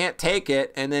out and you can't take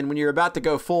it, and then when you're about to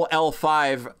go full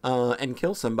L5 and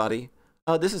kill somebody.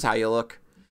 This is how you look.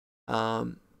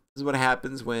 This is what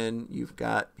happens when you've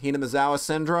got Hinamizawa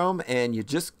syndrome and you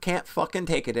just can't fucking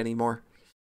take it anymore.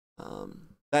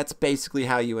 That's basically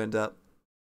how you end up.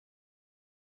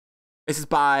 This is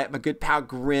by my good pal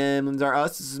Gremlins Are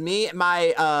Us. This is me at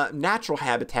my natural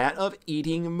habitat of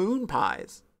eating moon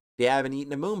pies. If you haven't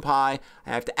eaten a moon pie,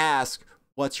 I have to ask,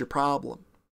 what's your problem?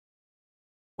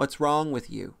 What's wrong with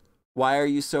you? Why are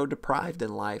you so deprived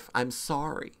in life? I'm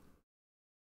sorry.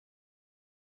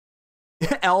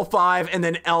 L5 and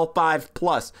then L5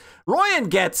 plus. Royan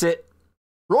gets it.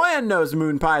 Royan knows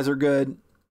moon pies are good.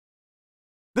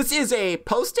 This is a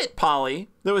post-it Polly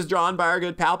that was drawn by our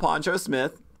good pal Poncho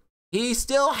Smith. He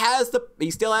still has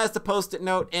the post-it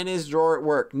note in his drawer at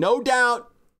work. No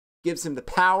doubt gives him the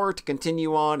power to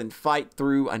continue on and fight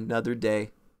through another day.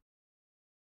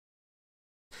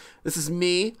 This is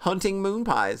me hunting moon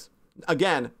pies.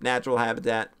 Again, natural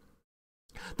habitat.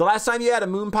 The last time you had a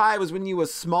moon pie was when you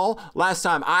was small. Last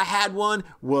time I had one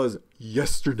was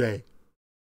yesterday.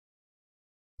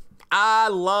 I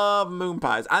love moon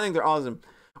pies. I think they're awesome.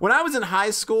 When I was in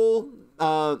high school,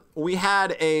 we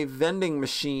had a vending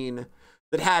machine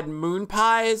that had moon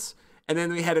pies, and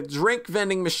then we had a drink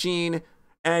vending machine,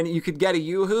 and you could get a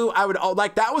Yoo-hoo.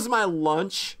 That was my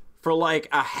lunch for like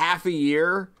a half a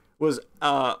year, was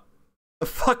a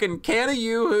fucking can of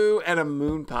Yoo-hoo and a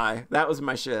moon pie. That was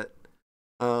my shit.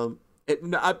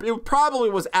 It probably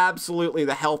was absolutely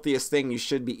the healthiest thing you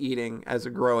should be eating as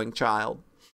a growing child.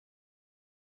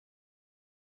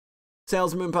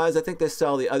 Sales moon pies, I think they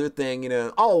sell the other thing,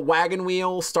 wagon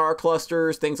wheel, star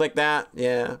clusters, things like that.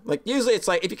 Yeah, like usually it's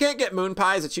like, if you can't get moon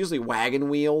pies, it's usually wagon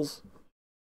wheels,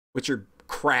 which are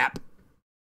crap.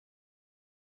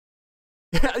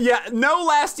 Yeah, no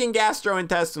lasting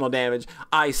gastrointestinal damage,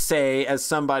 I say, as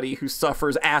somebody who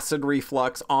suffers acid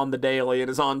reflux on the daily and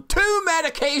is on 2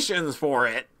 medications for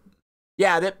it.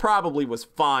 Yeah, that probably was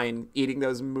fine eating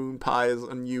those moon pies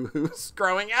and Yoo-hoos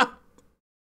growing up.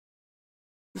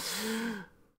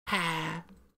 I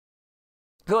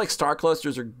feel like star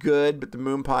clusters are good, but the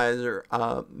moon pies are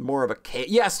more of a cake.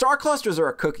 Yeah, star clusters are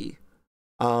a cookie.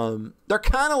 They're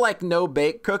kind of like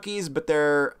no-bake cookies, but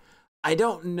they're, I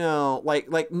don't know,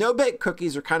 like no-bake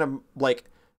cookies are kind of like,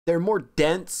 they're more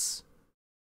dense.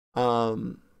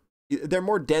 They're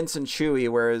more dense and chewy,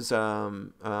 whereas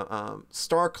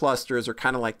star clusters are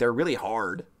kind of like, they're really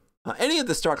hard. Any of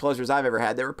the star clusters I've ever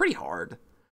had, they were pretty hard.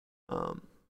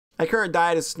 My current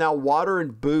diet is now water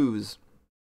and booze.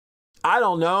 I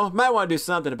don't know. Might want to do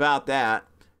something about that.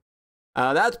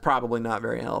 That's probably not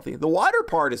very healthy. The water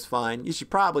part is fine. You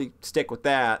should probably stick with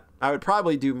that. I would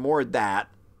probably do more of that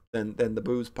than the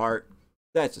booze part.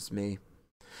 That's just me.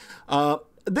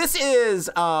 This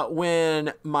is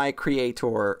when my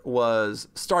creator was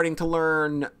starting to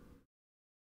learn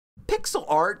pixel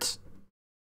art.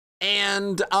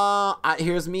 And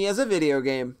here's me as a video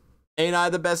game. Ain't I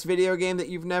the best video game that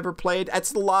you've never played?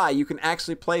 That's the lie. You can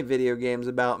actually play video games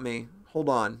about me. Hold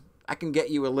on. I can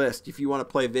get you a list if you want to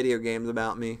play video games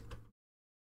about me.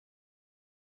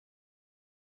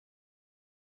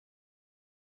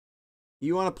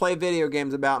 You want to play video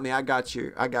games about me? I got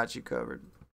you. I got you covered.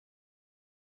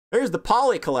 There's the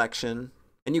Poly collection,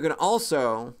 and you can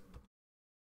also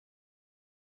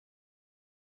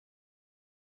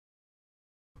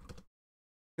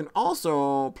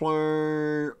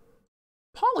play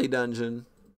Poly Dungeon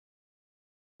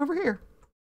over here.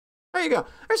 There you go.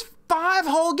 There's 5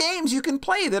 whole games you can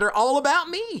play that are all about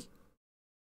me.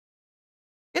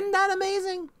 Isn't that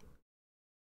amazing?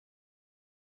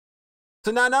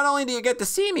 So now not only do you get to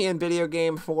see me in video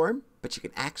game form, but you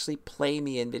can actually play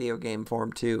me in video game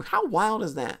form too. How wild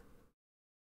is that?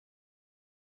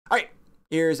 All right,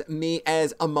 here's me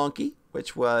as a monkey,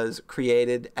 which was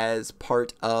created as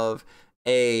part of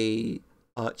a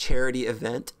charity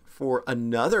event for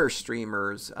another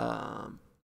streamer's channel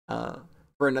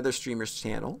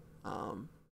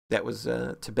that was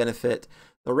to benefit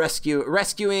the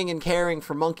rescuing and caring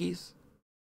for monkeys.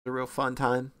 It's a real fun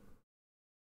time.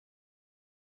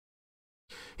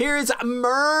 Here's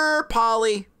Mer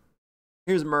Polly.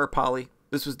 Here's Mer Polly.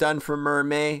 This was done for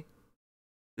Mermaid.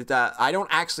 I don't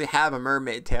actually have a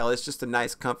mermaid tail. It's just a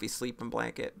nice comfy sleeping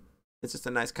blanket. It's just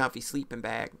a nice comfy sleeping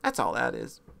bag. That's all that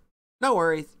is. No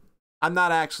worries. I'm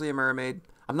not actually a mermaid.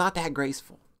 I'm not that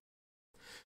graceful.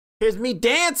 Here's me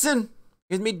dancing.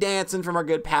 Here's me dancing from our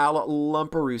good pal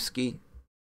Lumparooski.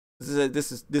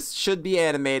 This should be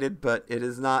animated, but it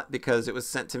is not because it was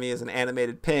sent to me as an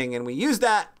animated ping, and we used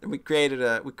that and we created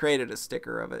a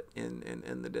sticker of it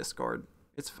in the Discord.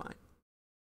 It's fine.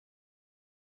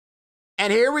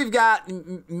 And here we've got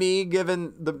me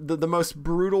giving the most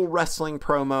brutal wrestling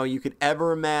promo you could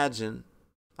ever imagine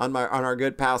on our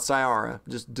good pal Sayara,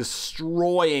 just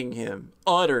destroying him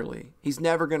utterly. He's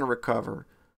never gonna recover.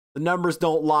 The numbers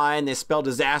don't lie, and they spell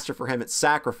disaster for him at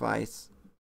Sacrifice.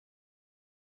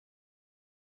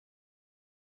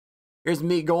 Here's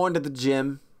me going to the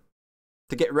gym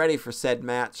to get ready for said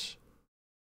match.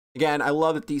 Again, I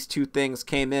love that these two things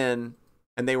came in,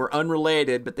 and they were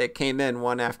unrelated, but they came in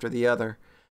one after the other.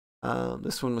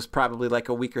 This one was probably like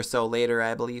a week or so later,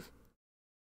 I believe.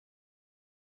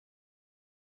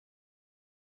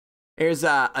 Here's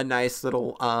a nice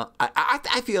little,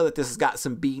 I feel that this has got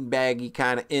some beanbaggy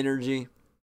kind of energy.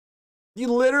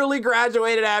 You literally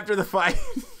graduated after the fight.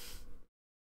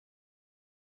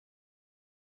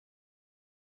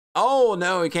 Oh,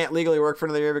 no, he can't legally work for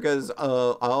another year because,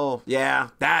 oh, yeah,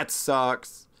 that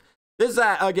sucks. This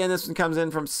again, this one comes in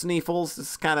from Sneefles.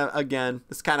 This is kind of, again,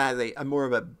 this kind of has a more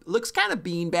of a, looks kind of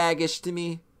beanbag-ish to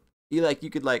me. You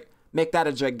could make that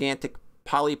a gigantic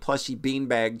poly plushy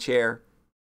beanbag chair.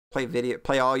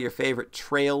 Play all your favorite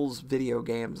Trails video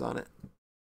games on it.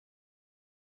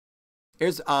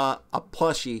 Here's a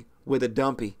plushie with a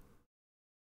dumpy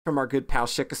from our good pal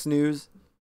Shika Snooze.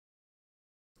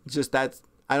 Just that's,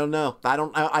 I don't know. I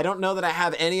don't know that I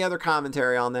have any other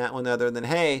commentary on that one other than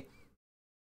hey,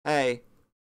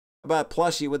 about a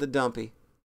plushie with a dumpy.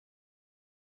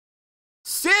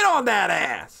 Sit on that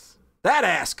ass. That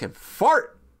ass can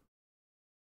fart.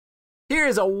 Here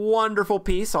is a wonderful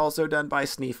piece also done by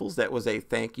Sneefles that was a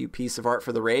thank you piece of art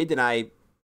for the raid. And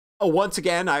once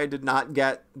again, I did not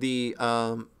get the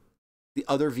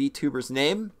other VTuber's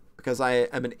name because I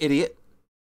am an idiot.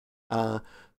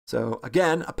 So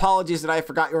again, apologies that I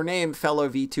forgot your name, fellow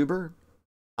VTuber.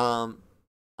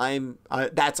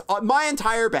 That's my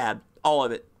entire bad. All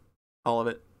of it. All of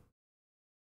it.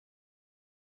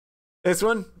 This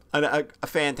one, a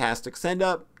fantastic send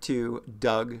up to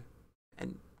Doug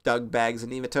and Doug Bags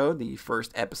and Nematode, the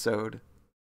first episode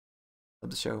of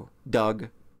the show. Doug,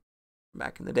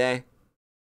 back in the day.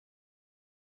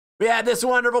 We had this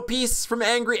wonderful piece from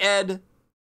Angry Ed.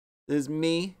 This is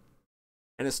me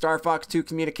and a Star Fox 2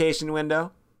 communication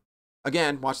window.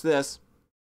 Again, watch this.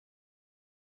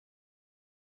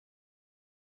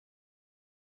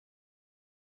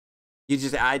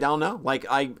 I don't know.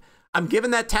 I'm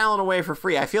giving that talent away for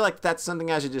free. I feel like that's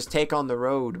something I should just take on the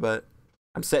road, but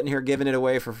I'm sitting here giving it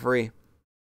away for free.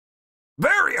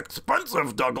 Very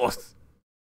expensive, Douglas.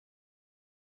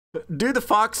 Do the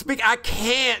fox speak? I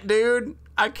can't, dude.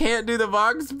 I can't do the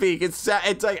fox speak. It's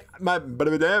like my.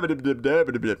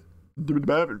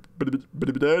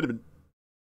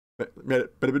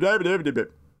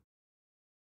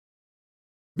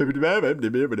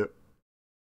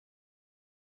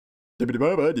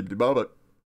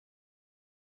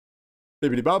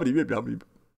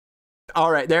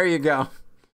 All right, there you go.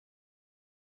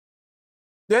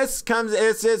 This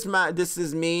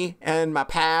is me and my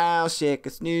pal Shaka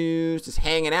Snooze just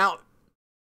hanging out.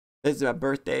 This is my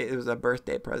birthday. It was a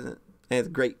birthday present. And it's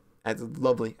great. It's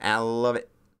lovely. I love it.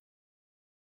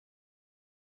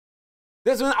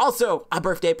 This one also a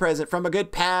birthday present from a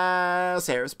good pal,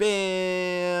 Sarah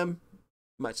Spam.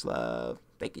 Much love.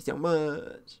 Thank you so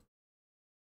much.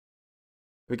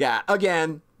 We got,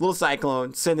 again, Little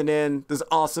Cyclone sending in this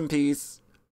awesome piece.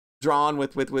 Drawn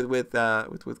with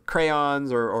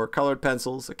crayons or colored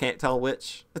pencils. I can't tell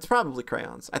which. It's probably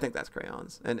crayons. I think that's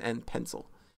crayons and pencil.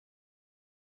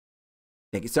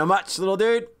 Thank you so much, little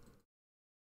dude.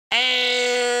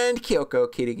 And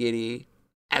Kyoko Kitty Giddy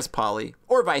as Polly,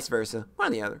 or vice versa, one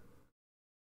or the other.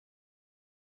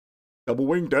 Double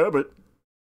wing dabbit.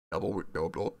 Double wing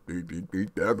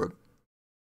dabbit.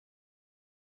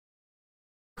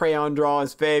 Crayon draw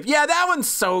his fave. Yeah, that one's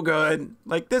so good.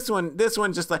 Like this one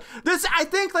just like this. I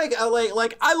think like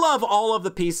I love all of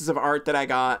the pieces of art that I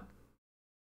got.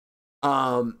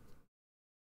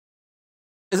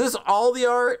 Is this all the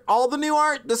art? All the new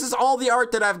art? This is all the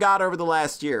art that I've got over the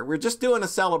last year. We're just doing a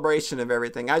celebration of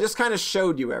everything. I just kind of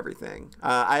showed you everything.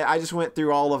 I just went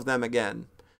through all of them again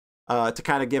to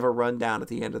kind of give a rundown at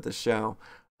the end of the show.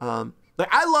 Like,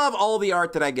 I love all the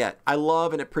art that I get. I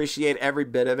love and appreciate every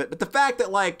bit of it. But the fact that,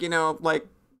 like, you know, like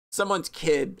someone's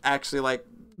kid actually like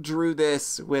drew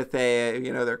this with a,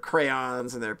 you know, their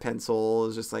crayons and their pencil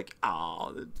is just like,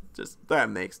 oh, just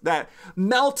that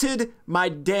melted my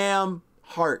damn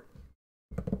heart.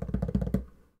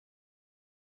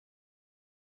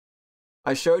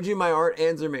 I showed you my art,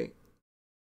 answer me.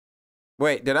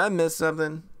 Wait, did I miss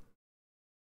something?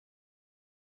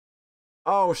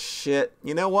 Oh shit.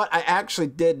 You know what? I actually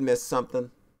did miss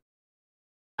something.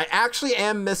 I actually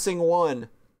am missing one.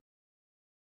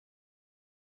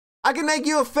 I can make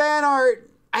you a fan art.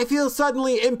 I feel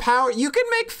suddenly empowered. You can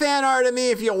make fan art of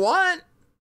me if you want.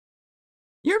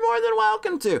 You're more than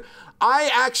welcome to.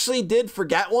 I actually did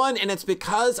forget one, and it's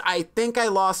because I think I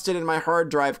lost it in my hard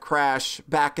drive crash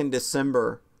back in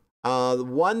December. The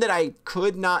one that I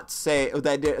could not say,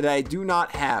 that I do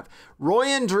not have.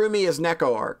 Royan drew me as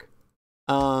Neko Arc.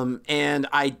 And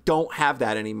I don't have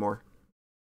that anymore.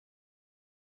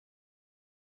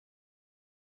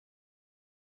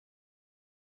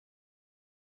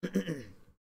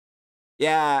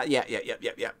 Yeah.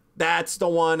 That's the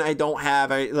one I don't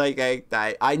have.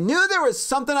 I knew there was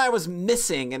something I was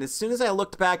missing, and as soon as I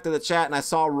looked back to the chat and I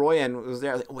saw Royan was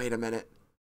there, I was like, wait a minute.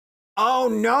 Oh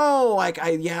no!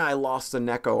 I lost the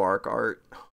Neko Arc art.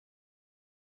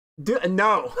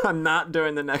 No, I'm not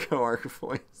doing the Neko Arc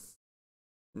voice.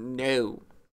 No,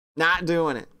 not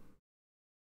doing it.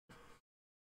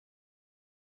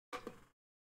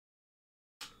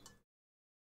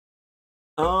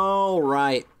 All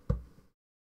right.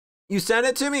 You sent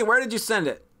it to me? Where did you send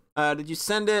it? Did you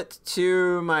send it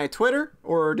to my Twitter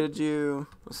or did you,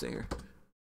 let's see here.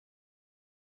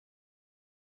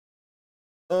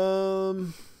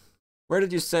 Where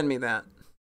did you send me that?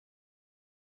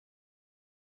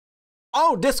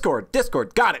 Oh, Discord.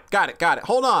 Got it.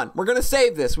 Hold on. We're going to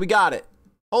save this. We got it.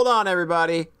 Hold on,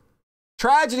 everybody.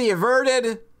 Tragedy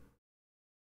averted.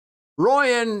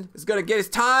 Royan is going to get his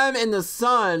time in the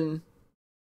sun.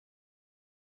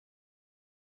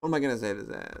 What am I going to say to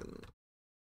that?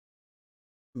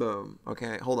 Boom.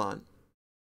 Okay, hold on.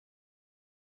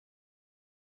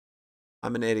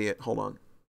 I'm an idiot. Hold on.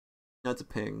 That's a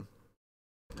ping.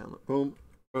 Boom.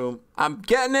 I'm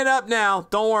getting it up now.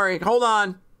 Don't worry. Hold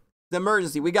on. The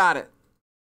emergency, we got it.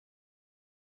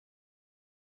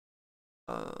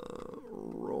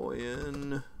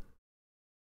 Royan.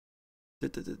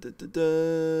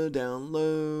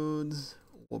 Downloads.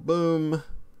 Well, boom.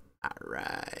 All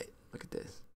right. Look at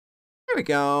this. There we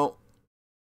go.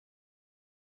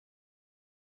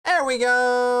 There we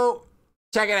go.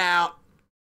 Check it out.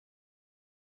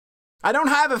 I don't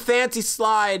have a fancy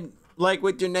slide like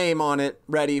with your name on it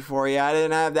ready for you. I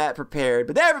didn't have that prepared.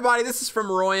 But everybody, this is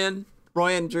from Royan.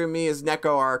 Royan drew me as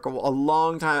Neko Arc a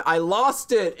long time. I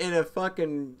lost it in a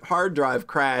fucking hard drive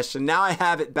crash, and now I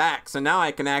have it back. So now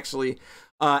I can actually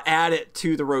add it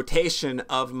to the rotation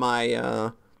of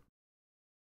my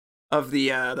of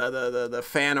the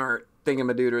fan art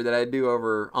thingamadooter that I do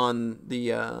over on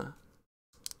the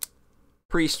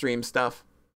pre-stream stuff.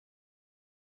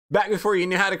 Back before you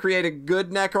knew how to create a good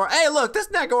Neko arc. Hey, look, this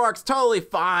Neko arc's totally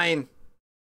fine.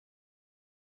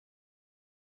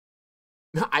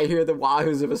 I hear the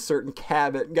wahoos of a certain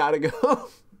cabin. Gotta go.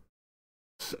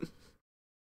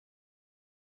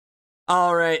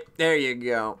 All right, there you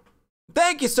go.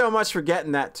 Thank you so much for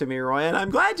getting that to me, Roy. And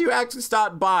I'm glad you actually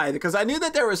stopped by because I knew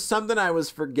that there was something I was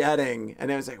forgetting. And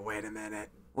I was like, wait a minute.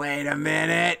 Wait a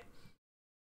minute.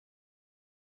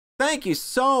 Thank you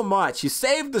so much. You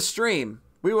saved the stream.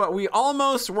 We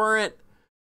almost weren't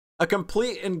a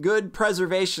complete and good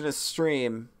preservationist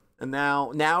stream. And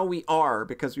now we are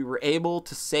because we were able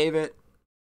to save it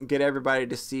and get everybody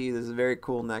to see this very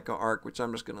cool Neko arc, which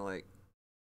I'm just going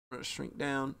to shrink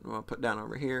down. I'm going to put down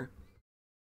over here.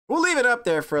 We'll leave it up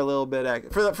there for a little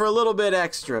bit for a little bit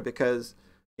extra because,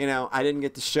 you know, I didn't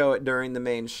get to show it during the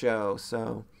main show.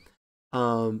 So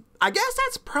I guess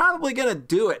that's probably going to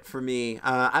do it for me.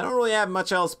 I don't really have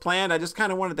much else planned. I just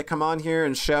kind of wanted to come on here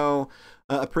and show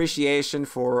appreciation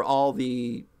for all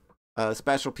the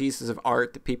special pieces of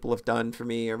art that people have done for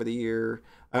me over the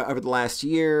last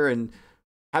year, and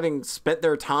having spent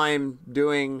their time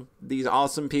doing these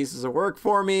awesome pieces of work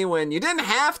for me when you didn't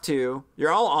have to.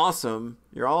 You're all awesome.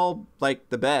 You're all like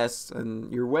the best,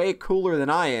 and you're way cooler than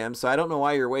I am. So I don't know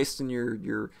why you're wasting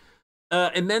your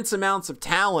immense amounts of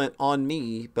talent on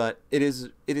me, but it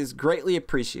is greatly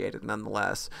appreciated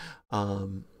nonetheless.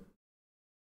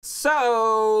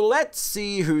 So let's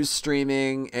see who's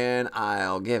streaming, and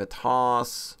I'll give a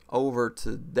toss over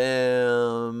to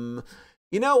them.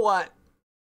 You know what?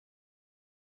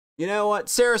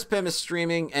 Seraspim is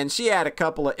streaming, and she had a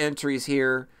couple of entries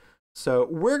here. So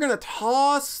we're going to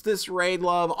toss this raid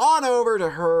love on over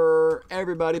to her.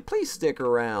 Everybody, please stick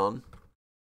around.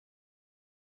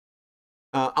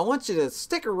 I want you to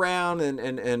stick around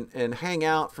and hang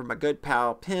out for my good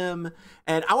pal, Pim.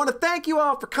 And I want to thank you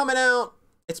all for coming out.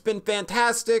 It's been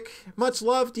fantastic. Much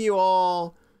love to you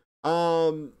all.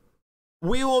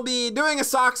 We will be doing a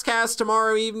Soxcast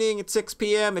tomorrow evening at 6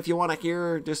 p.m. if you want to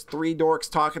hear just three dorks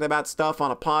talking about stuff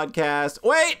on a podcast.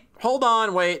 Wait, hold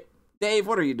on, wait. Dave,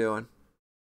 what are you doing?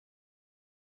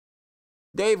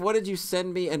 Dave, what did you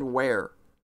send me and where?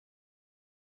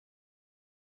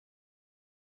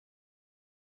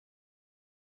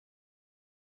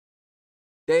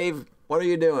 Dave, what are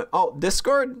you doing? Oh,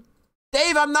 Discord?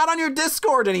 Dave, I'm not on your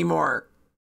Discord anymore.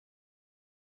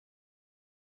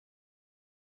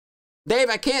 Dave,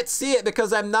 I can't see it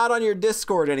because I'm not on your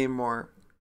Discord anymore.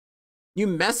 You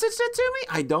messaged it to me?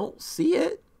 I don't see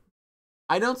it.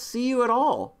 I don't see you at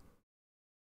all.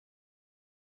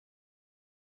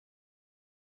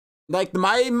 Like,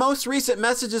 my most recent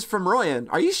messages from Royan.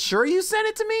 Are you sure you sent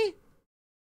it to me?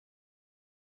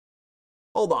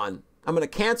 Hold on. I'm going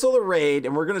to cancel the raid,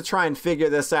 and we're going to try and figure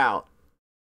this out.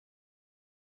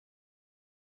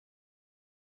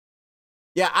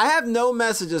 Yeah, I have no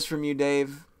messages from you,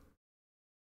 Dave.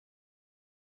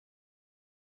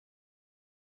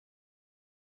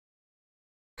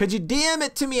 Could you DM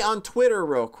it to me on Twitter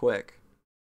real quick?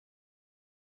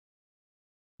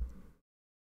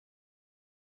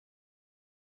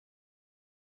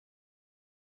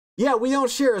 Yeah, we don't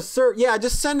share a cert. Yeah,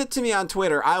 just send it to me on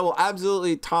Twitter. I will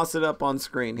absolutely toss it up on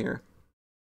screen here.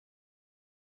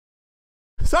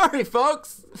 Sorry,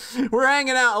 folks. We're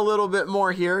hanging out a little bit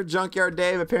more here. Junkyard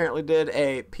Dave apparently did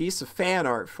a piece of fan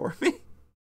art for me.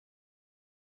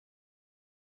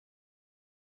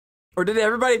 Or did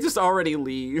everybody just already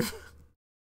leave?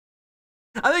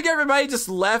 I think everybody just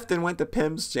left and went to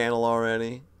Pim's channel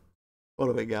already. What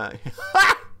do we got?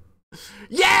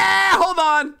 Yeah!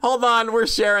 Hold on. We're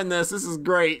sharing this. This is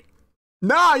great.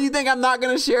 No, you think I'm not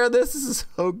going to share this? This is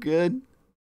so good.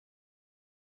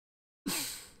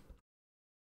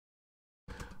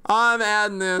 I'm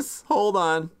adding this. Hold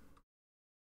on.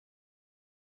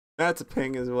 That's a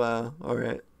ping as well. All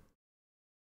right.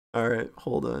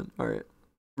 Hold on. All right.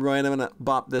 Ryan, I'm gonna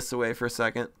bop this away for a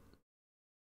second.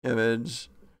 Image.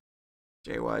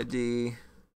 JYD.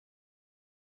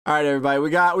 All right, everybody. We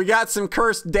got some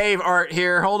cursed Dave art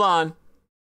here. Hold on.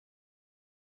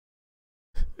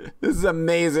 This is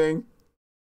amazing.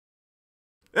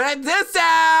 Check this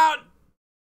out.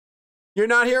 You're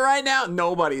not here right now?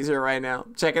 Nobody's here right now.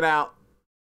 Check it out.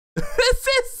 This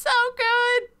is so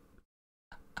good.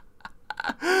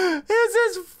 This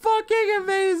is fucking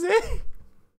amazing.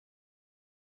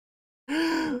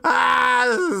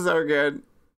 This is so good.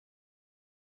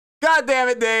 God damn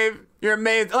it, Dave. You're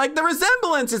amazing. Like, the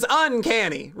resemblance is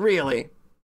uncanny, really.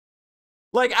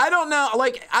 Like, I don't know.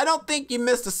 Like, I don't think you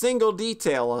missed a single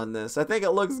detail on this. I think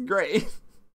it looks great.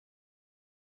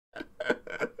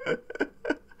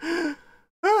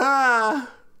 All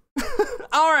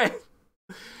right.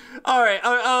 All right.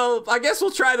 I guess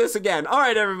we'll try this again. All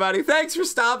right, everybody. Thanks for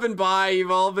stopping by.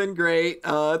 You've all been great.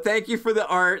 Thank you for the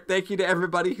art. Thank you to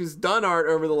everybody who's done art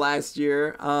over the last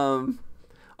year.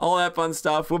 All that fun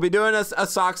stuff. We'll be doing a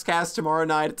Soxcast tomorrow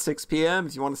night at 6 p.m.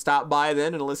 If you want to stop by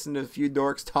then and listen to a few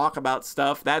dorks talk about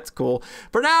stuff, that's cool.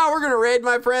 For now, we're going to raid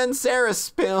my friend Sarah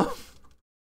Spill.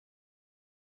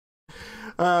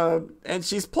 And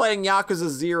she's playing Yakuza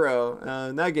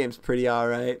 0. That game's pretty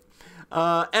alright.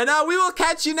 And we will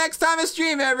catch you next time I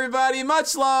stream, everybody.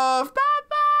 Much love. Bye.